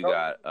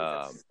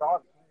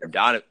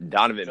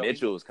Donovan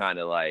Mitchell is kind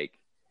of like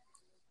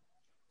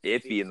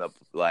iffy in the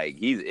like.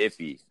 He's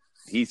iffy.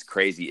 He's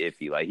crazy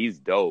iffy. Like he's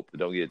dope.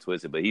 Don't get it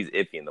twisted, but he's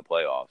iffy in the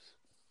playoffs.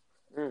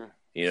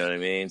 You know what I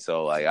mean?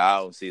 So like, I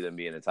don't see them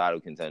being a title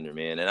contender,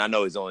 man. And I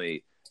know he's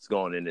going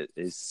in.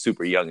 He's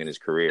super young in his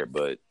career,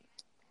 but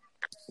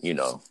you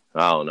know,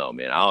 I don't know,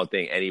 man. I don't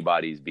think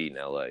anybody's beating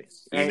LA.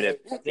 Even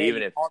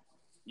if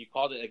you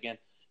called it again,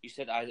 you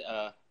said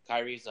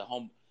Kyrie's a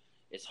home.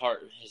 His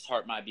heart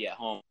might be at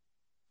home.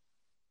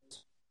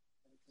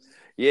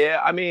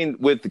 Yeah, I mean,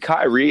 with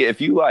Kyrie,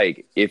 if you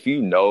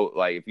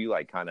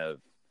kind of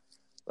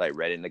like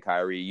read into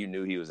Kyrie, you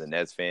knew he was a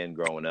Nets fan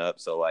growing up.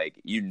 So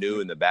like you knew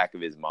in the back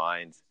of his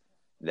mind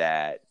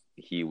that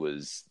he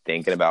was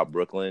thinking about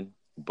Brooklyn.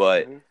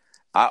 But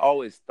I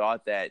always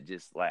thought that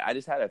I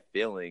just had a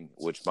feeling,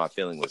 which my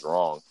feeling was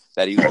wrong,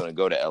 that he was going to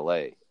go to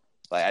LA.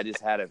 Like I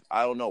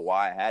don't know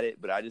why I had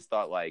it, but I just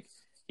thought like,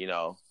 you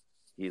know,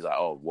 he's like,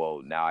 oh,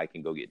 well, now I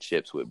can go get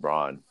chips with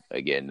Bron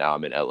again. Now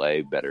I'm in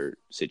LA, better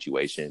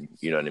situation.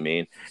 You know what I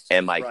mean?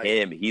 And like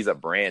him, he's a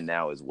brand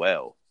now as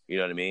well. You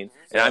know what I mean?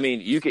 And I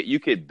mean, you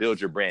could build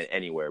your brand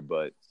anywhere,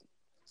 but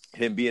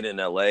him being in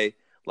LA,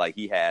 like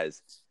he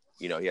has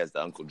the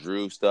Uncle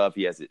Drew stuff.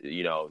 He has,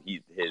 you know,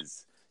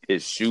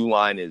 his shoe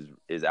line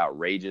is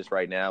outrageous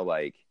right now.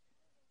 Like,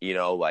 you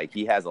know, like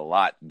he has a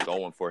lot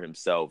going for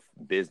himself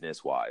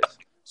business wise.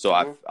 So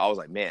I was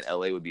like, man,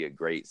 LA would be a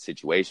great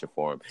situation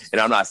for him. And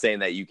I'm not saying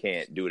that you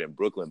can't do it in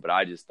Brooklyn, but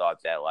I just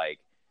thought that like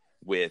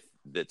with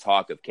the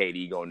talk of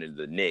KD going into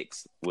the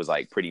Knicks was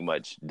like pretty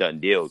much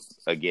done deal.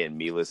 Again,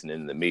 me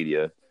listening to the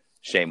media,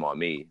 shame on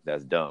me.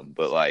 That's dumb.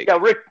 But like,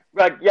 Rick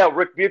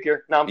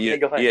Bucher. No, I'm kidding.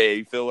 Go ahead. Yeah,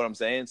 you feel what I'm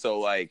saying? So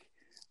like,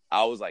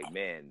 I was like,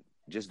 man,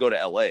 just go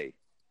to LA.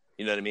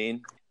 You know what I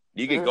mean?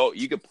 You could go.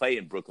 You could play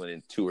in Brooklyn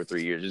in 2 or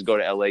 3 years. Just go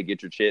to LA,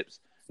 get your chips,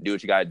 do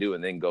what you got to do,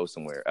 and then go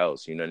somewhere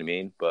else. You know what I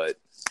mean? But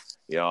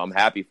you know, I'm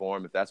happy for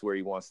him if that's where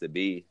he wants to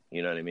be.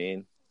 You know what I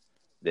mean?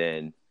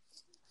 Then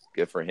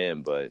good for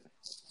him. But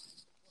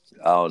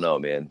I don't know,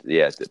 man.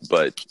 Yeah,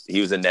 but he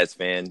was a Nets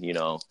fan. You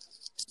know,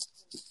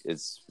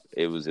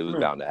 it was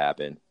bound to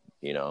happen.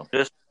 You know,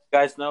 just you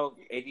guys know,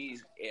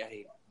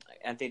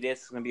 Anthony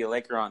Davis is gonna be a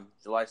Laker on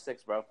July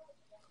 6th, bro.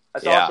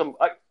 That's awesome.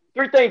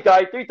 Three things,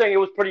 guys. It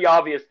was pretty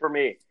obvious for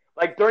me.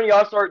 Like during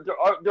All-Star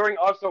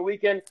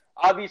weekend,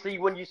 obviously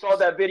when you saw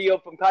that video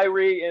from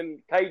Kyrie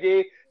and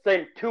KD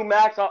saying 2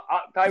 max,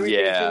 Kyrie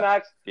saying 2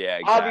 max. Yeah,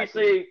 exactly.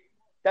 Obviously,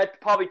 that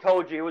probably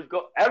told you it was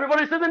go.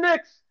 Everybody said the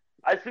Knicks.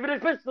 I see what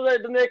it's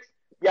the Knicks.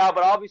 Yeah,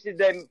 but obviously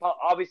that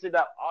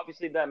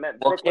meant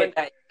Brooklyn.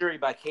 That injury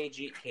by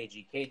KD,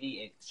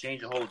 it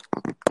changed the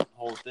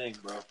whole thing,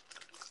 bro.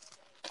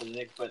 For the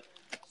Knicks, but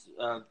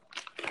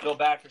feel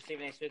bad for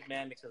Stephen A. Smith,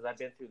 man, because I've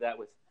been through that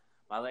with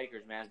my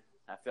Lakers, man.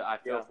 I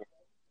feel for him.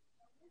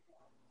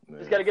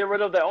 Just got to get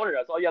rid of the owner.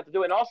 That's all you have to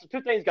do. And also,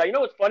 2 things, guys. You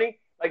know what's funny?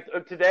 Like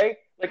today,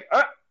 like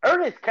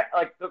Ernest,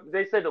 like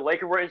they said the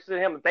Lakers were interested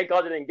in him, and thank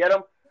God they didn't get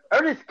him.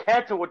 Ernest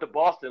canceled with the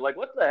Boston. Like,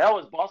 what the hell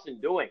is Boston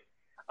doing?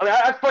 I mean,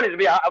 that's funny to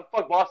me. I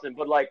fuck Boston,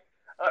 but like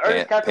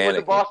Ernest canceled with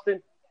the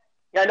Boston.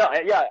 Yeah, no,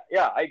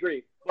 yeah, I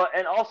agree. But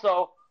and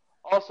also,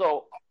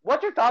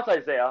 what's your thoughts,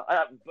 Isaiah?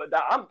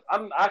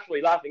 I'm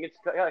actually laughing. It's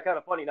kind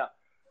of funny now.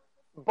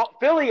 But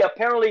Philly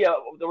apparently,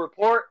 the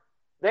report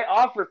they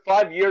offered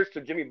 5 years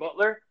to Jimmy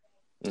Butler,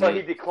 but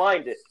he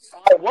declined it.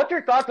 What's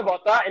your thoughts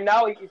about that? And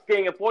now he's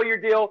getting a 4-year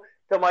deal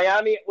to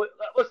Miami.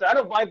 Listen, I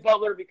don't mind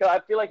Butler because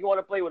I feel like you want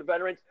to play with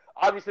veterans.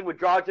 Obviously, with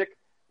Dragic,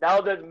 now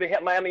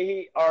that Miami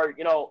Heat are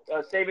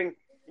saving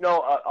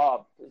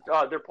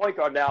their point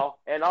guard now,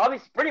 and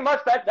obviously pretty much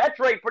that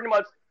trade pretty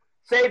much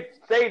saved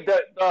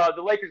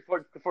the Lakers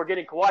for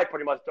getting Kawhi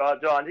pretty much.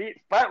 John,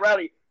 Pat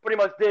Riley pretty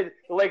much did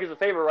the Lakers a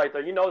favor right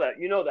there. You know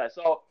that.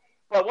 So,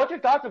 but what's your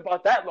thoughts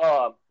about that,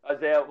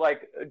 Isaiah?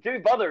 Like Jimmy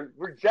Butler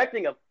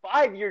rejecting a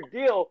 5-year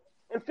deal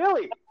in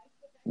Philly.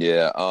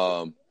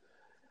 Yeah,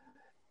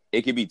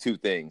 it could be 2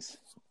 things.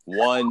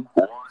 One,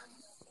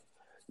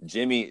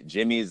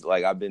 Jimmy's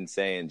like I've been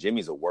saying,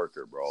 Jimmy's a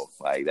worker, bro.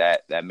 Like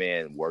that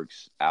man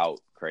works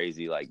out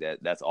crazy like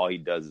that. That's all he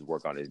does is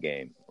work on his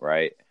game,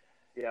 right?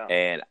 Yeah.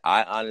 And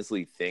I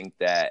honestly think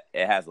that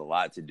it has a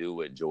lot to do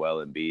with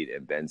Joel Embiid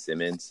and Ben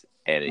Simmons,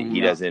 and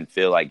he doesn't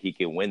feel like he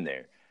can win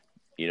there.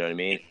 You know what I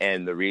mean?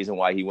 And the reason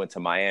why he went to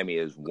Miami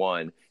is,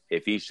 one,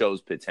 if he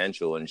shows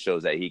potential and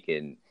shows that he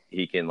can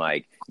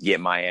like get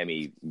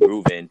Miami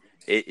moving,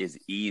 it is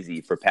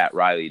easy for Pat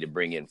Riley to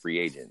bring in free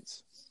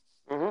agents.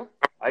 I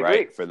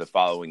agree. For the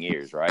following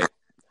years, right?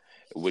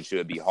 Which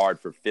would be hard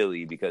for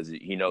Philly because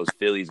he knows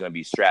Philly's going to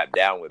be strapped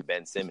down with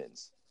Ben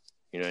Simmons.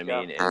 You know what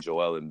I mean? And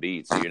Joel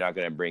Embiid. So you're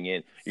going to bring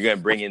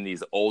in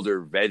these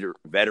older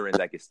veterans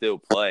that can still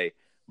play,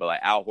 but like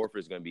Al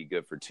Horford's going to be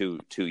good for two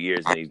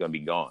years and he's going to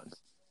be gone.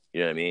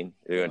 You know what I mean?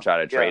 They're going to try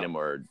to trade him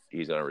or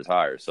he's going to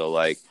retire. So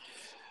like,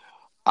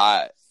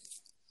 I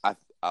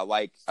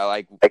like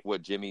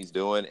what Jimmy's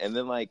doing, and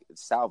then like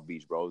South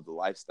Beach, bro, the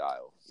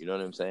lifestyle. You know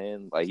what I'm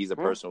saying? Like he's a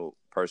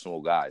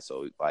personal guy,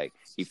 so like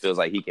he feels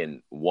like he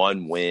can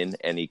win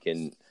and he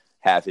can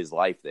have his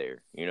life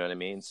there. You know what I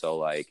mean? So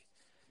like,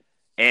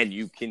 and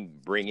you can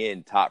bring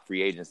in top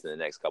free agents in the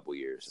next couple of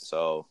years.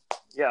 So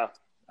Yeah.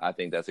 I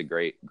think that's a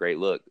great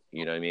look.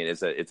 You know what I mean?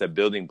 It's a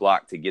building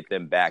block to get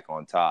them back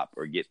on top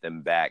or get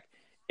them back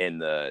in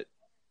the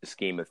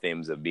scheme of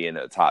things of being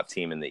a top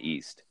team in the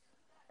East.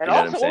 And You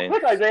know what also, I'm real saying?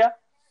 quick, Isaiah,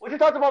 what you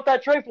talked about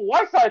that trade for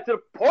Whiteside to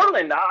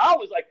Portland? Now I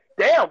was like,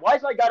 damn,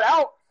 Whiteside got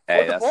out. Hey,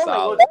 Went to that's Portland.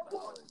 solid.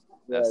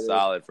 That's Yeah,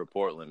 solid for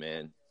Portland,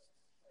 man.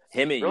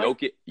 Him and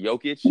Really?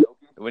 Jokic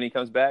when he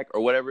comes back,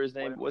 or whatever his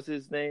name. What's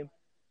his name?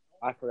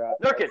 I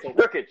forgot.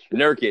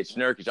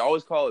 Nurkic. I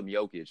always call him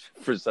Jokic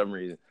for some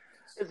reason.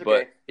 It's okay.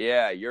 But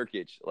yeah,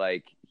 Jokic,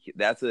 like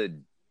that's a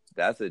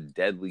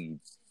deadly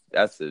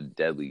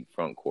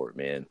front court,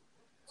 man.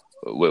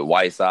 With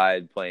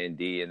Whiteside playing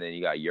D, and then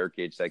you got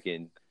Jokic that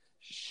can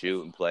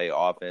shoot and play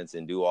offense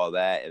and do all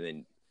that, and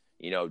then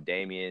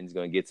Damian's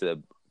going to get to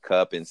the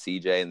cup and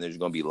CJ, and there's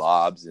going to be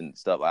lobs and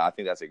stuff. I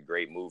think that's a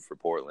great move for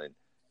Portland,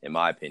 in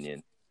my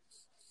opinion.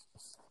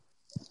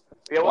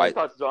 Yeah, what's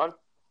your thoughts, John?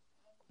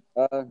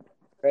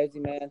 Crazy,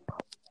 man.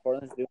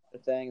 Portland's doing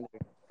their thing.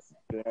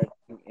 They're doing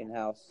everything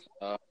in-house.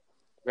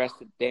 Congrats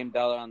to Dame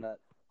Dollar on that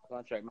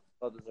contract.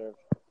 Well deserved.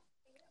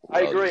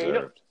 I agree.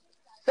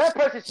 Sam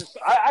Presti,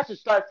 I should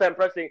start Sam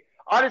Presti.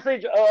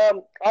 Honestly, as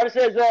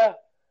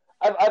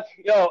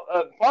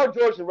Paul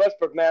George and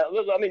Westbrook, man.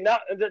 I mean, now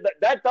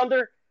that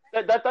Thunder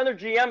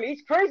GM,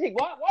 he's crazy.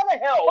 Why the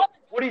hell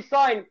would he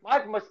sign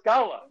Mike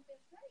Muscala?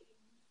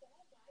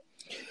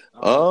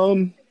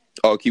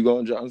 Keep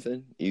going,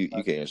 Jonathan. You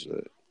can answer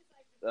that.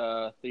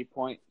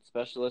 3-point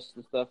specialist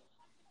and stuff.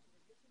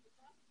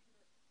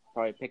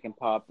 Probably pick and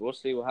pop. We'll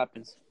see what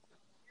happens.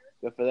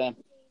 Good for them.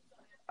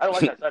 I don't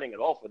like that setting at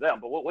all for them.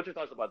 But what's your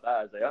thoughts about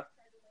that, Isaiah?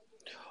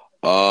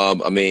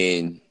 I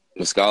mean,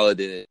 Muscala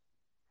didn't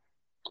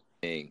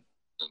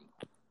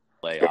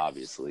play,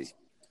 obviously,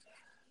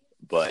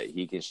 but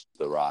he can shoot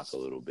the rock a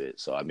little bit.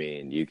 So I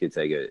mean, you could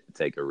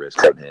take a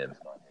risk on him.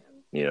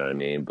 You know what I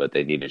mean? But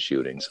they needed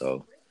shooting,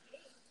 so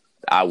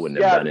I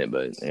wouldn't have done it.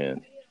 But yeah.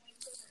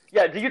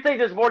 Yeah. Do you think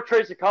there's more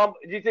trades to come?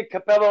 Do you think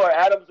Capello or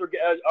Adams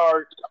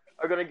are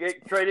going to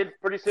get traded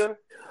pretty soon?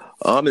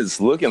 It's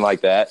looking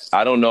like that.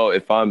 I don't know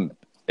if I'm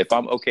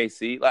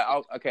OKC.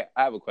 I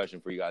have a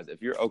question for you guys.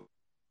 If you're okay,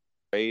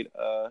 trade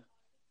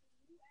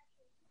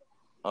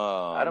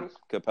Adams,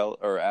 Capella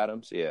or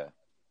Adams, yeah.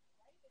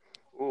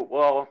 Ooh,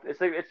 well,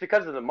 it's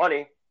because of the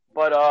money,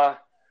 but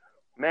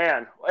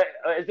man,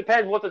 it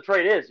depends what the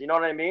trade is. You know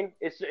what I mean?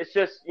 It's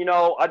just I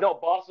know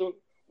Boston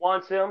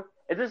wants him.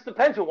 It just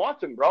depends who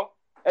wants him, bro.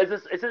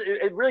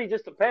 It really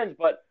just depends.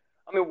 But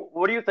I mean,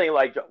 what do you think?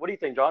 What do you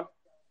think, John?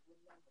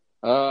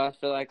 I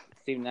feel like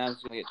Steven Adams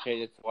is going to get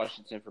traded to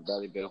Washington for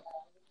Bradley Beal.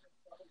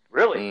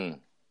 Really?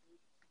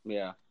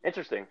 Yeah.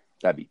 Interesting.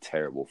 That'd be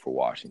terrible for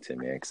Washington,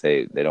 man, because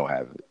they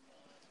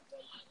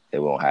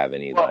won't have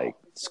any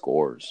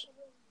scores.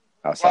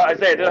 Isaiah,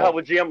 they don't have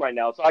a GM right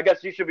now, so I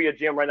guess you should be a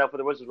GM right now for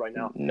the Wizards right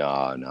now. No,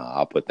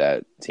 I'll put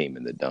that team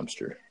in the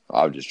dumpster.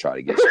 I'll just try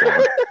to get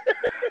scoring.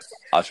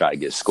 I'll try to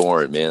get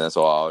scoring, man. That's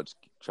all I'll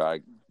try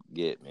to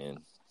get, man.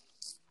 Do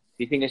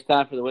you think it's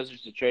time for the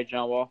Wizards to trade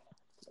John Wall?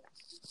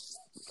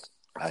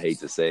 I hate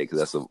to say it because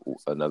that's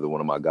another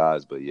one of my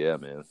guys, but yeah,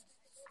 man.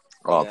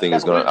 I don't think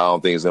it's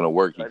gonna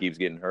work. He keeps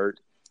getting hurt.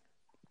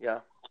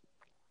 Yeah.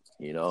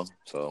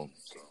 So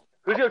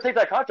who's gonna take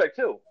that contract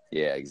too?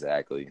 Yeah,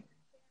 exactly.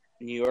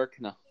 New York,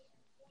 no.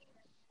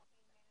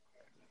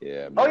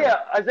 Yeah. Man. Oh yeah,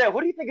 Isaiah, who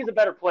do you think is a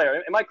better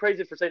player? Am I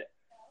crazy for saying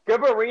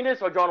Gilbert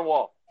Arenas or John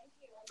Wall?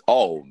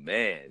 Oh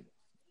man.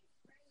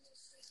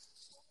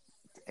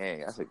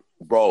 Dang, that's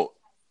bro.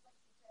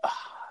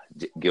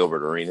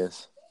 Gilbert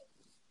Arenas.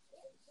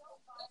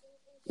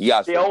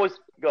 Yeah, They always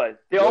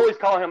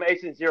call him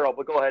Ace and Zero,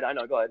 but go ahead. I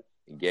know. Go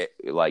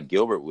ahead.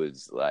 Gilbert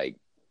was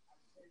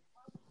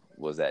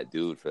that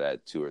dude for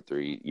that 2 or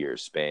 3 year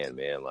span,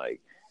 man.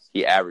 Like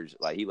he averaged,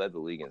 he led the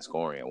league in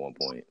scoring at one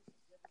point,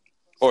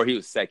 or he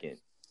was second.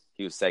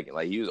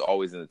 Like he was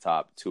always in the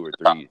top 2 or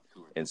 3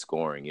 in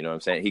scoring. You know what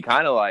I'm saying? He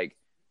kind of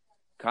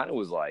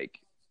was like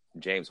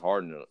James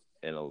Harden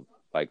in a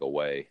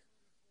way.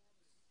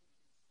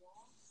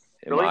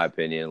 In my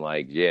opinion,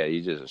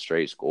 he's just a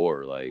straight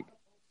scorer.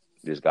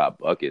 Just got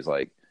buckets.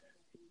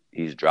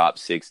 He's dropped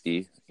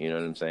 60. You know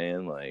what I'm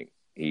saying?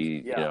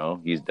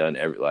 He's done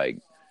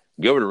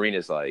Gilbert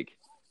Arenas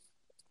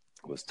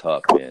was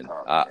tough, man.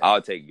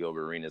 I'll take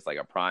Gilbert Arenas,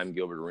 a prime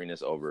Gilbert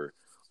Arenas over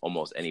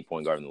almost any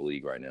point guard in the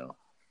league right now.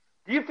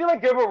 Do you feel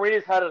like Gilbert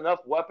Arenas had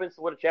enough weapons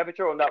to win a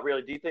championship, or not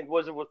really? Do you think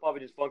Wizards was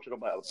probably just functional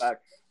back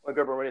when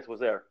Gilbert Arenas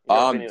was there?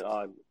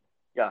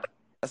 Yeah.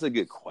 That's a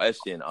good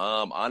question.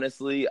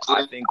 Honestly,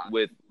 I think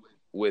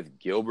with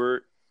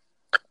Gilbert,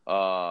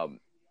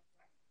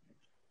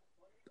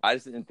 I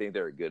just didn't think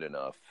they were good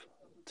enough,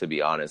 to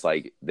be honest.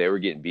 They were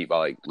getting beat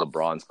by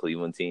LeBron's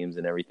Cleveland teams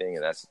and everything,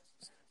 and that's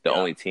the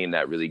only team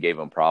that really gave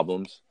them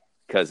problems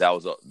because that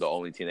was the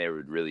only team they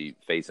would really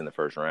face in the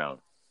first round.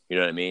 You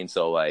know what I mean?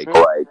 So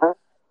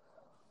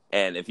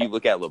and if you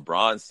look at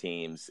LeBron's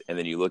teams and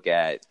then you look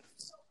at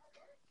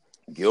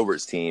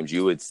Gilbert's teams,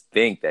 you would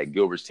think that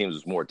Gilbert's teams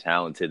was more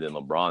talented than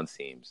LeBron's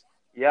teams.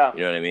 Yeah.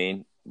 You know what I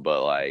mean?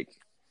 But like,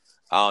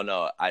 I don't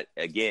know.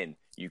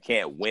 You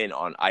can't win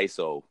on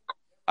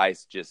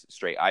just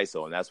straight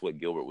ISO, and that's what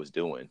Gilbert was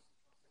doing.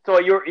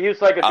 So he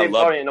was like a James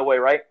Harden in a way,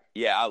 right?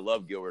 Yeah, I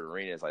love Gilbert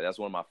Arenas. Like, that's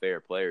one of my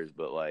favorite players.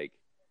 But like,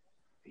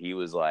 he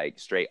was like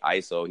straight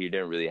ISO. He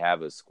didn't really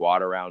have a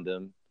squad around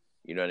him.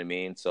 You know what I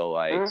mean? So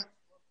like,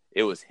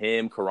 it was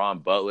him, Caron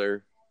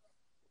Butler,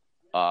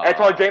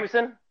 Antoine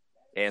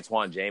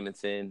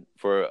Jamison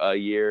for a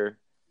year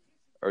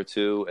or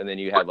two, and then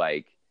you had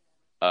like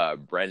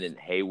Brendan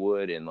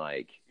Haywood and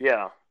like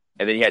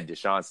and then you had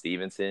Deshaun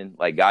Stevenson,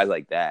 like guys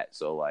like that.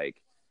 So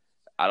like,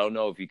 I don't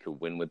know if he could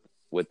win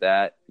with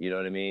that. You know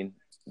what I mean?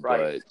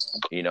 Right. But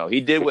you know,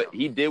 he did what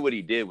he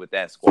did with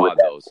that squad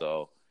though.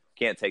 So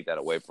can't take that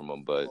away from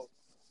him. But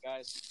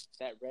guys,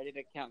 that Reddit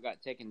account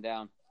got taken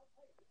down.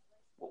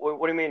 What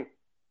do you mean?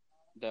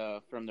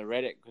 From the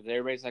Reddit, because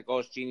everybody's like, "Oh,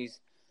 it's Genie's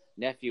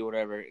nephew, or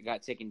whatever." It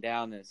got taken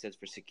down, and it says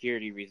for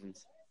security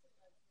reasons.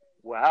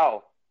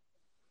 Wow.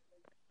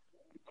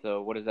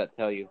 So what does that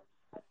tell you?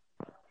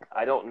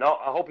 I don't know.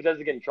 I hope he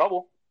doesn't get in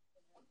trouble.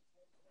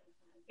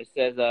 It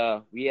says,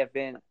 we have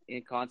been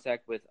in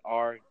contact with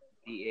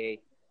RDA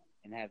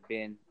and have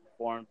been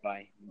informed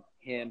by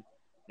him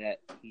that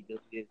he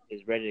deleted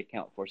his Reddit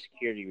account for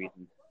security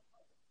reasons.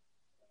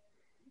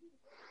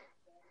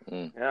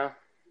 Yeah.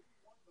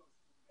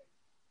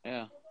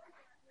 Yeah.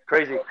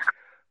 Crazy.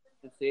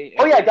 Let's see.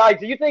 Oh yeah, guys.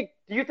 Do you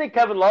think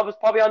Kevin Love is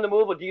probably on the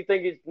move, or do you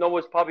think no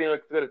one's probably going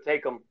to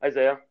take him,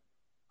 Isaiah?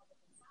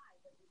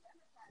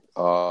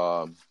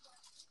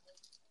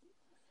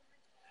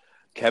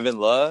 Kevin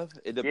Love,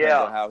 it depends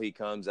on how he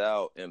comes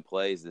out and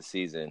plays this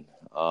season.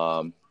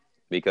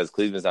 Because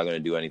Cleveland's not going to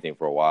do anything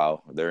for a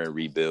while. They're in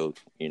rebuild,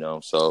 you know.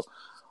 So,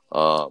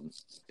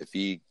 if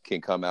he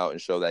can come out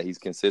and show that he's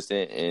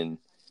consistent and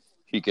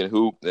he can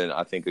hoop, then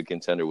I think a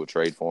contender would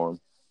trade for him.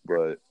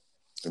 But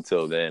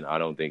until then, I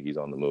don't think he's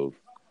on the move.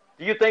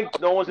 Do you think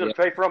no one's going to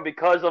trade for him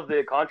because of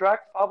the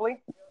contract,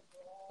 probably?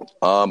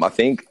 I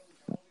think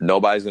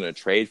nobody's going to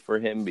trade for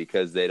him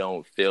because they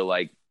don't feel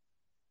like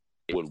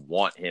they would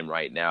want him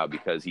right now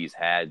because he's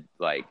had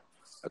like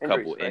a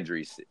couple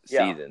injury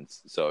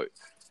seasons. So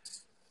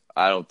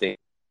I don't think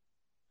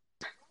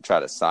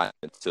try to sign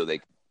him until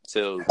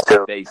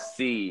they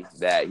see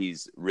that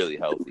he's really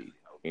healthy,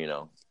 you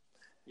know.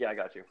 Yeah, I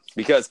got you.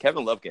 Because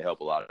Kevin Love can help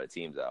a lot of the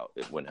teams out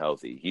when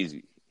healthy.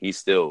 He's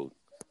still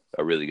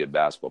a really good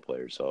basketball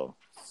player. So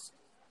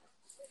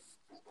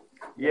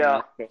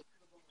yeah.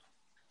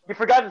 You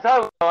forgot to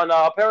tell on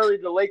apparently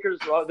the Lakers.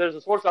 There's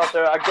a source out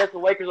there. I guess the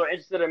Lakers are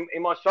interested in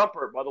Iman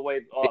Shumpert. By the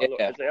way,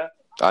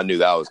 I knew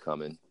that was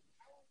coming.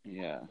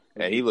 Yeah,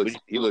 and he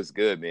looks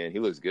good, man. He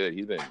looks good.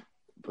 He's been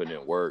putting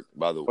in work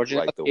by the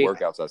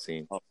workouts I've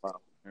seen. Oh,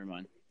 wow. Never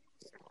mind.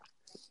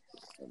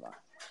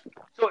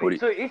 So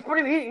he's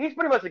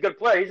pretty much a good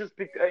player.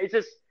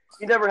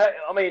 He never had.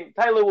 I mean,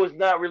 Tyler was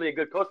not really a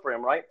good coach for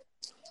him, right?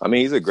 I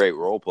mean, he's a great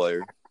role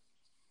player.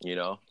 You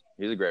know,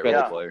 he's a great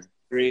role player.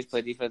 Threes,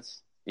 play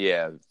defense.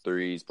 Yeah,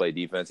 threes, play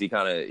defense. He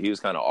was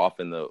kind of off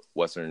in the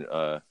Western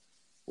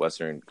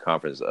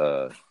Conference.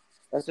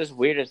 That's just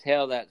weird as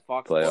hell that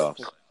Fox playoffs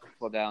took the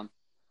article down.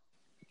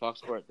 Fox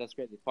Sports, that's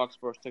crazy. Fox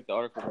Sports took the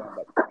article down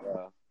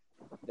about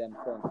them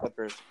killing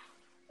Clippers,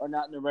 or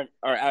not in the run,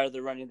 or out of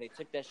the running. They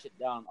took that shit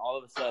down all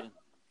of a sudden.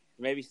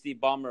 Maybe Steve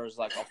Ballmer was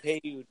like, "I'll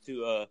pay you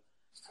to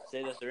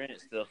say that they're in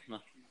it still."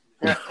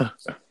 I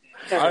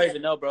don't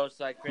even know, bro. It's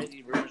like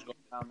crazy rumors going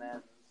on,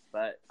 man.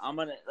 But I'm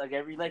gonna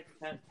every Lakers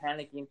fan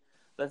panicking.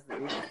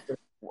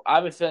 I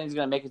have a feeling he's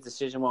gonna make a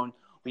decision when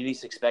we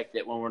least expect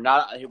it. When we're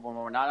not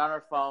on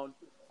our phone,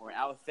 when we're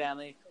out with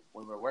family,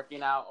 when we're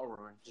working out, or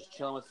we're just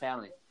chilling with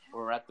family,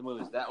 or we're at the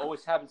movies. That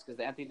always happens because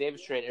the Anthony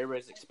Davis trade,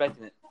 everybody's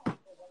expecting it.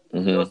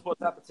 Mm-hmm. It was supposed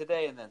to happen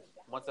today, and then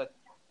once I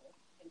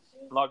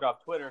logged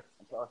off Twitter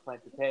until I was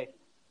playing 2K, as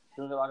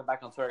soon as I logged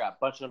back on Twitter, I got a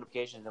bunch of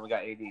notifications, and we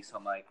got AD. So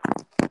I'm like,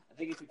 I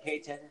think if we pay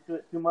attention to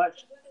it too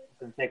much, it's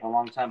gonna take a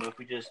long time. But if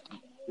we just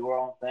do our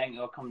own thing,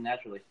 it'll come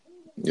naturally.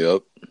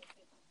 Yep.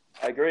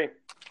 I agree.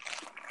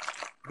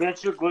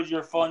 Vince, you're glued to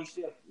your phone.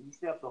 You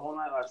stay up the whole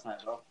night last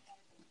night, bro.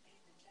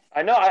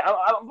 I know.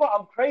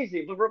 I'm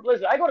crazy. But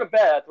listen, I go to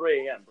bed at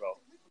 3 a.m., bro.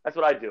 That's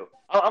what I do.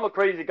 I'm a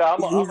crazy guy.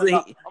 I'm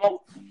an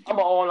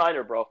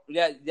all-nighter, bro.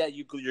 Yeah.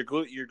 You're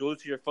glued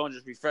to your phone,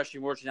 just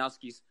refreshing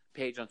Wojnarowski's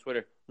page on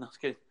Twitter. No, just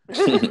kidding.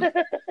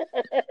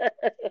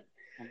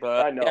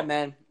 But I know. Yeah,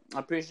 man. I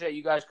appreciate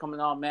you guys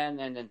coming on, man.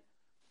 And then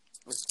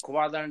if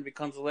Kawhi Leonard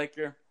becomes a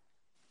Laker,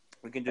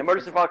 we can do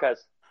Emergency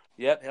podcast.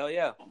 Yep, hell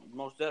yeah.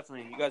 Most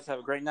definitely. You guys have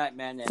a great night,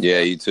 man. And,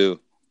 yeah, you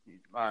too.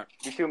 All right.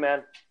 You too,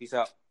 man. Peace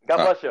out. God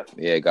bless you.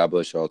 Yeah, God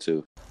bless y'all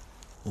too.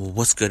 Well,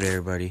 what's good,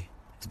 everybody?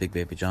 It's Big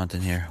Baby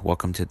Jonathan here.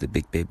 Welcome to the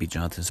Big Baby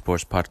Jonathan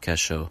Sports Podcast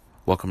Show.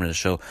 Welcome to the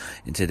show.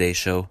 In today's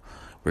show,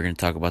 we're going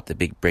to talk about the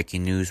big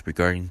breaking news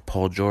regarding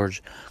Paul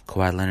George,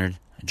 Kawhi Leonard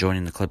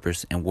joining the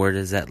Clippers, and where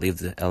does that leave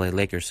the LA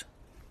Lakers?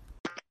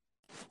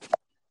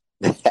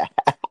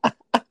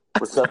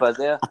 What's up,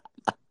 Isaiah?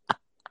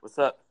 What's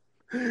up?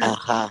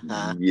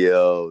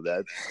 Yo,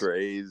 that's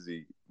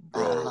crazy,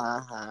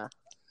 bro.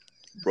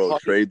 Bro,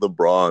 trade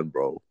LeBron,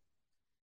 bro.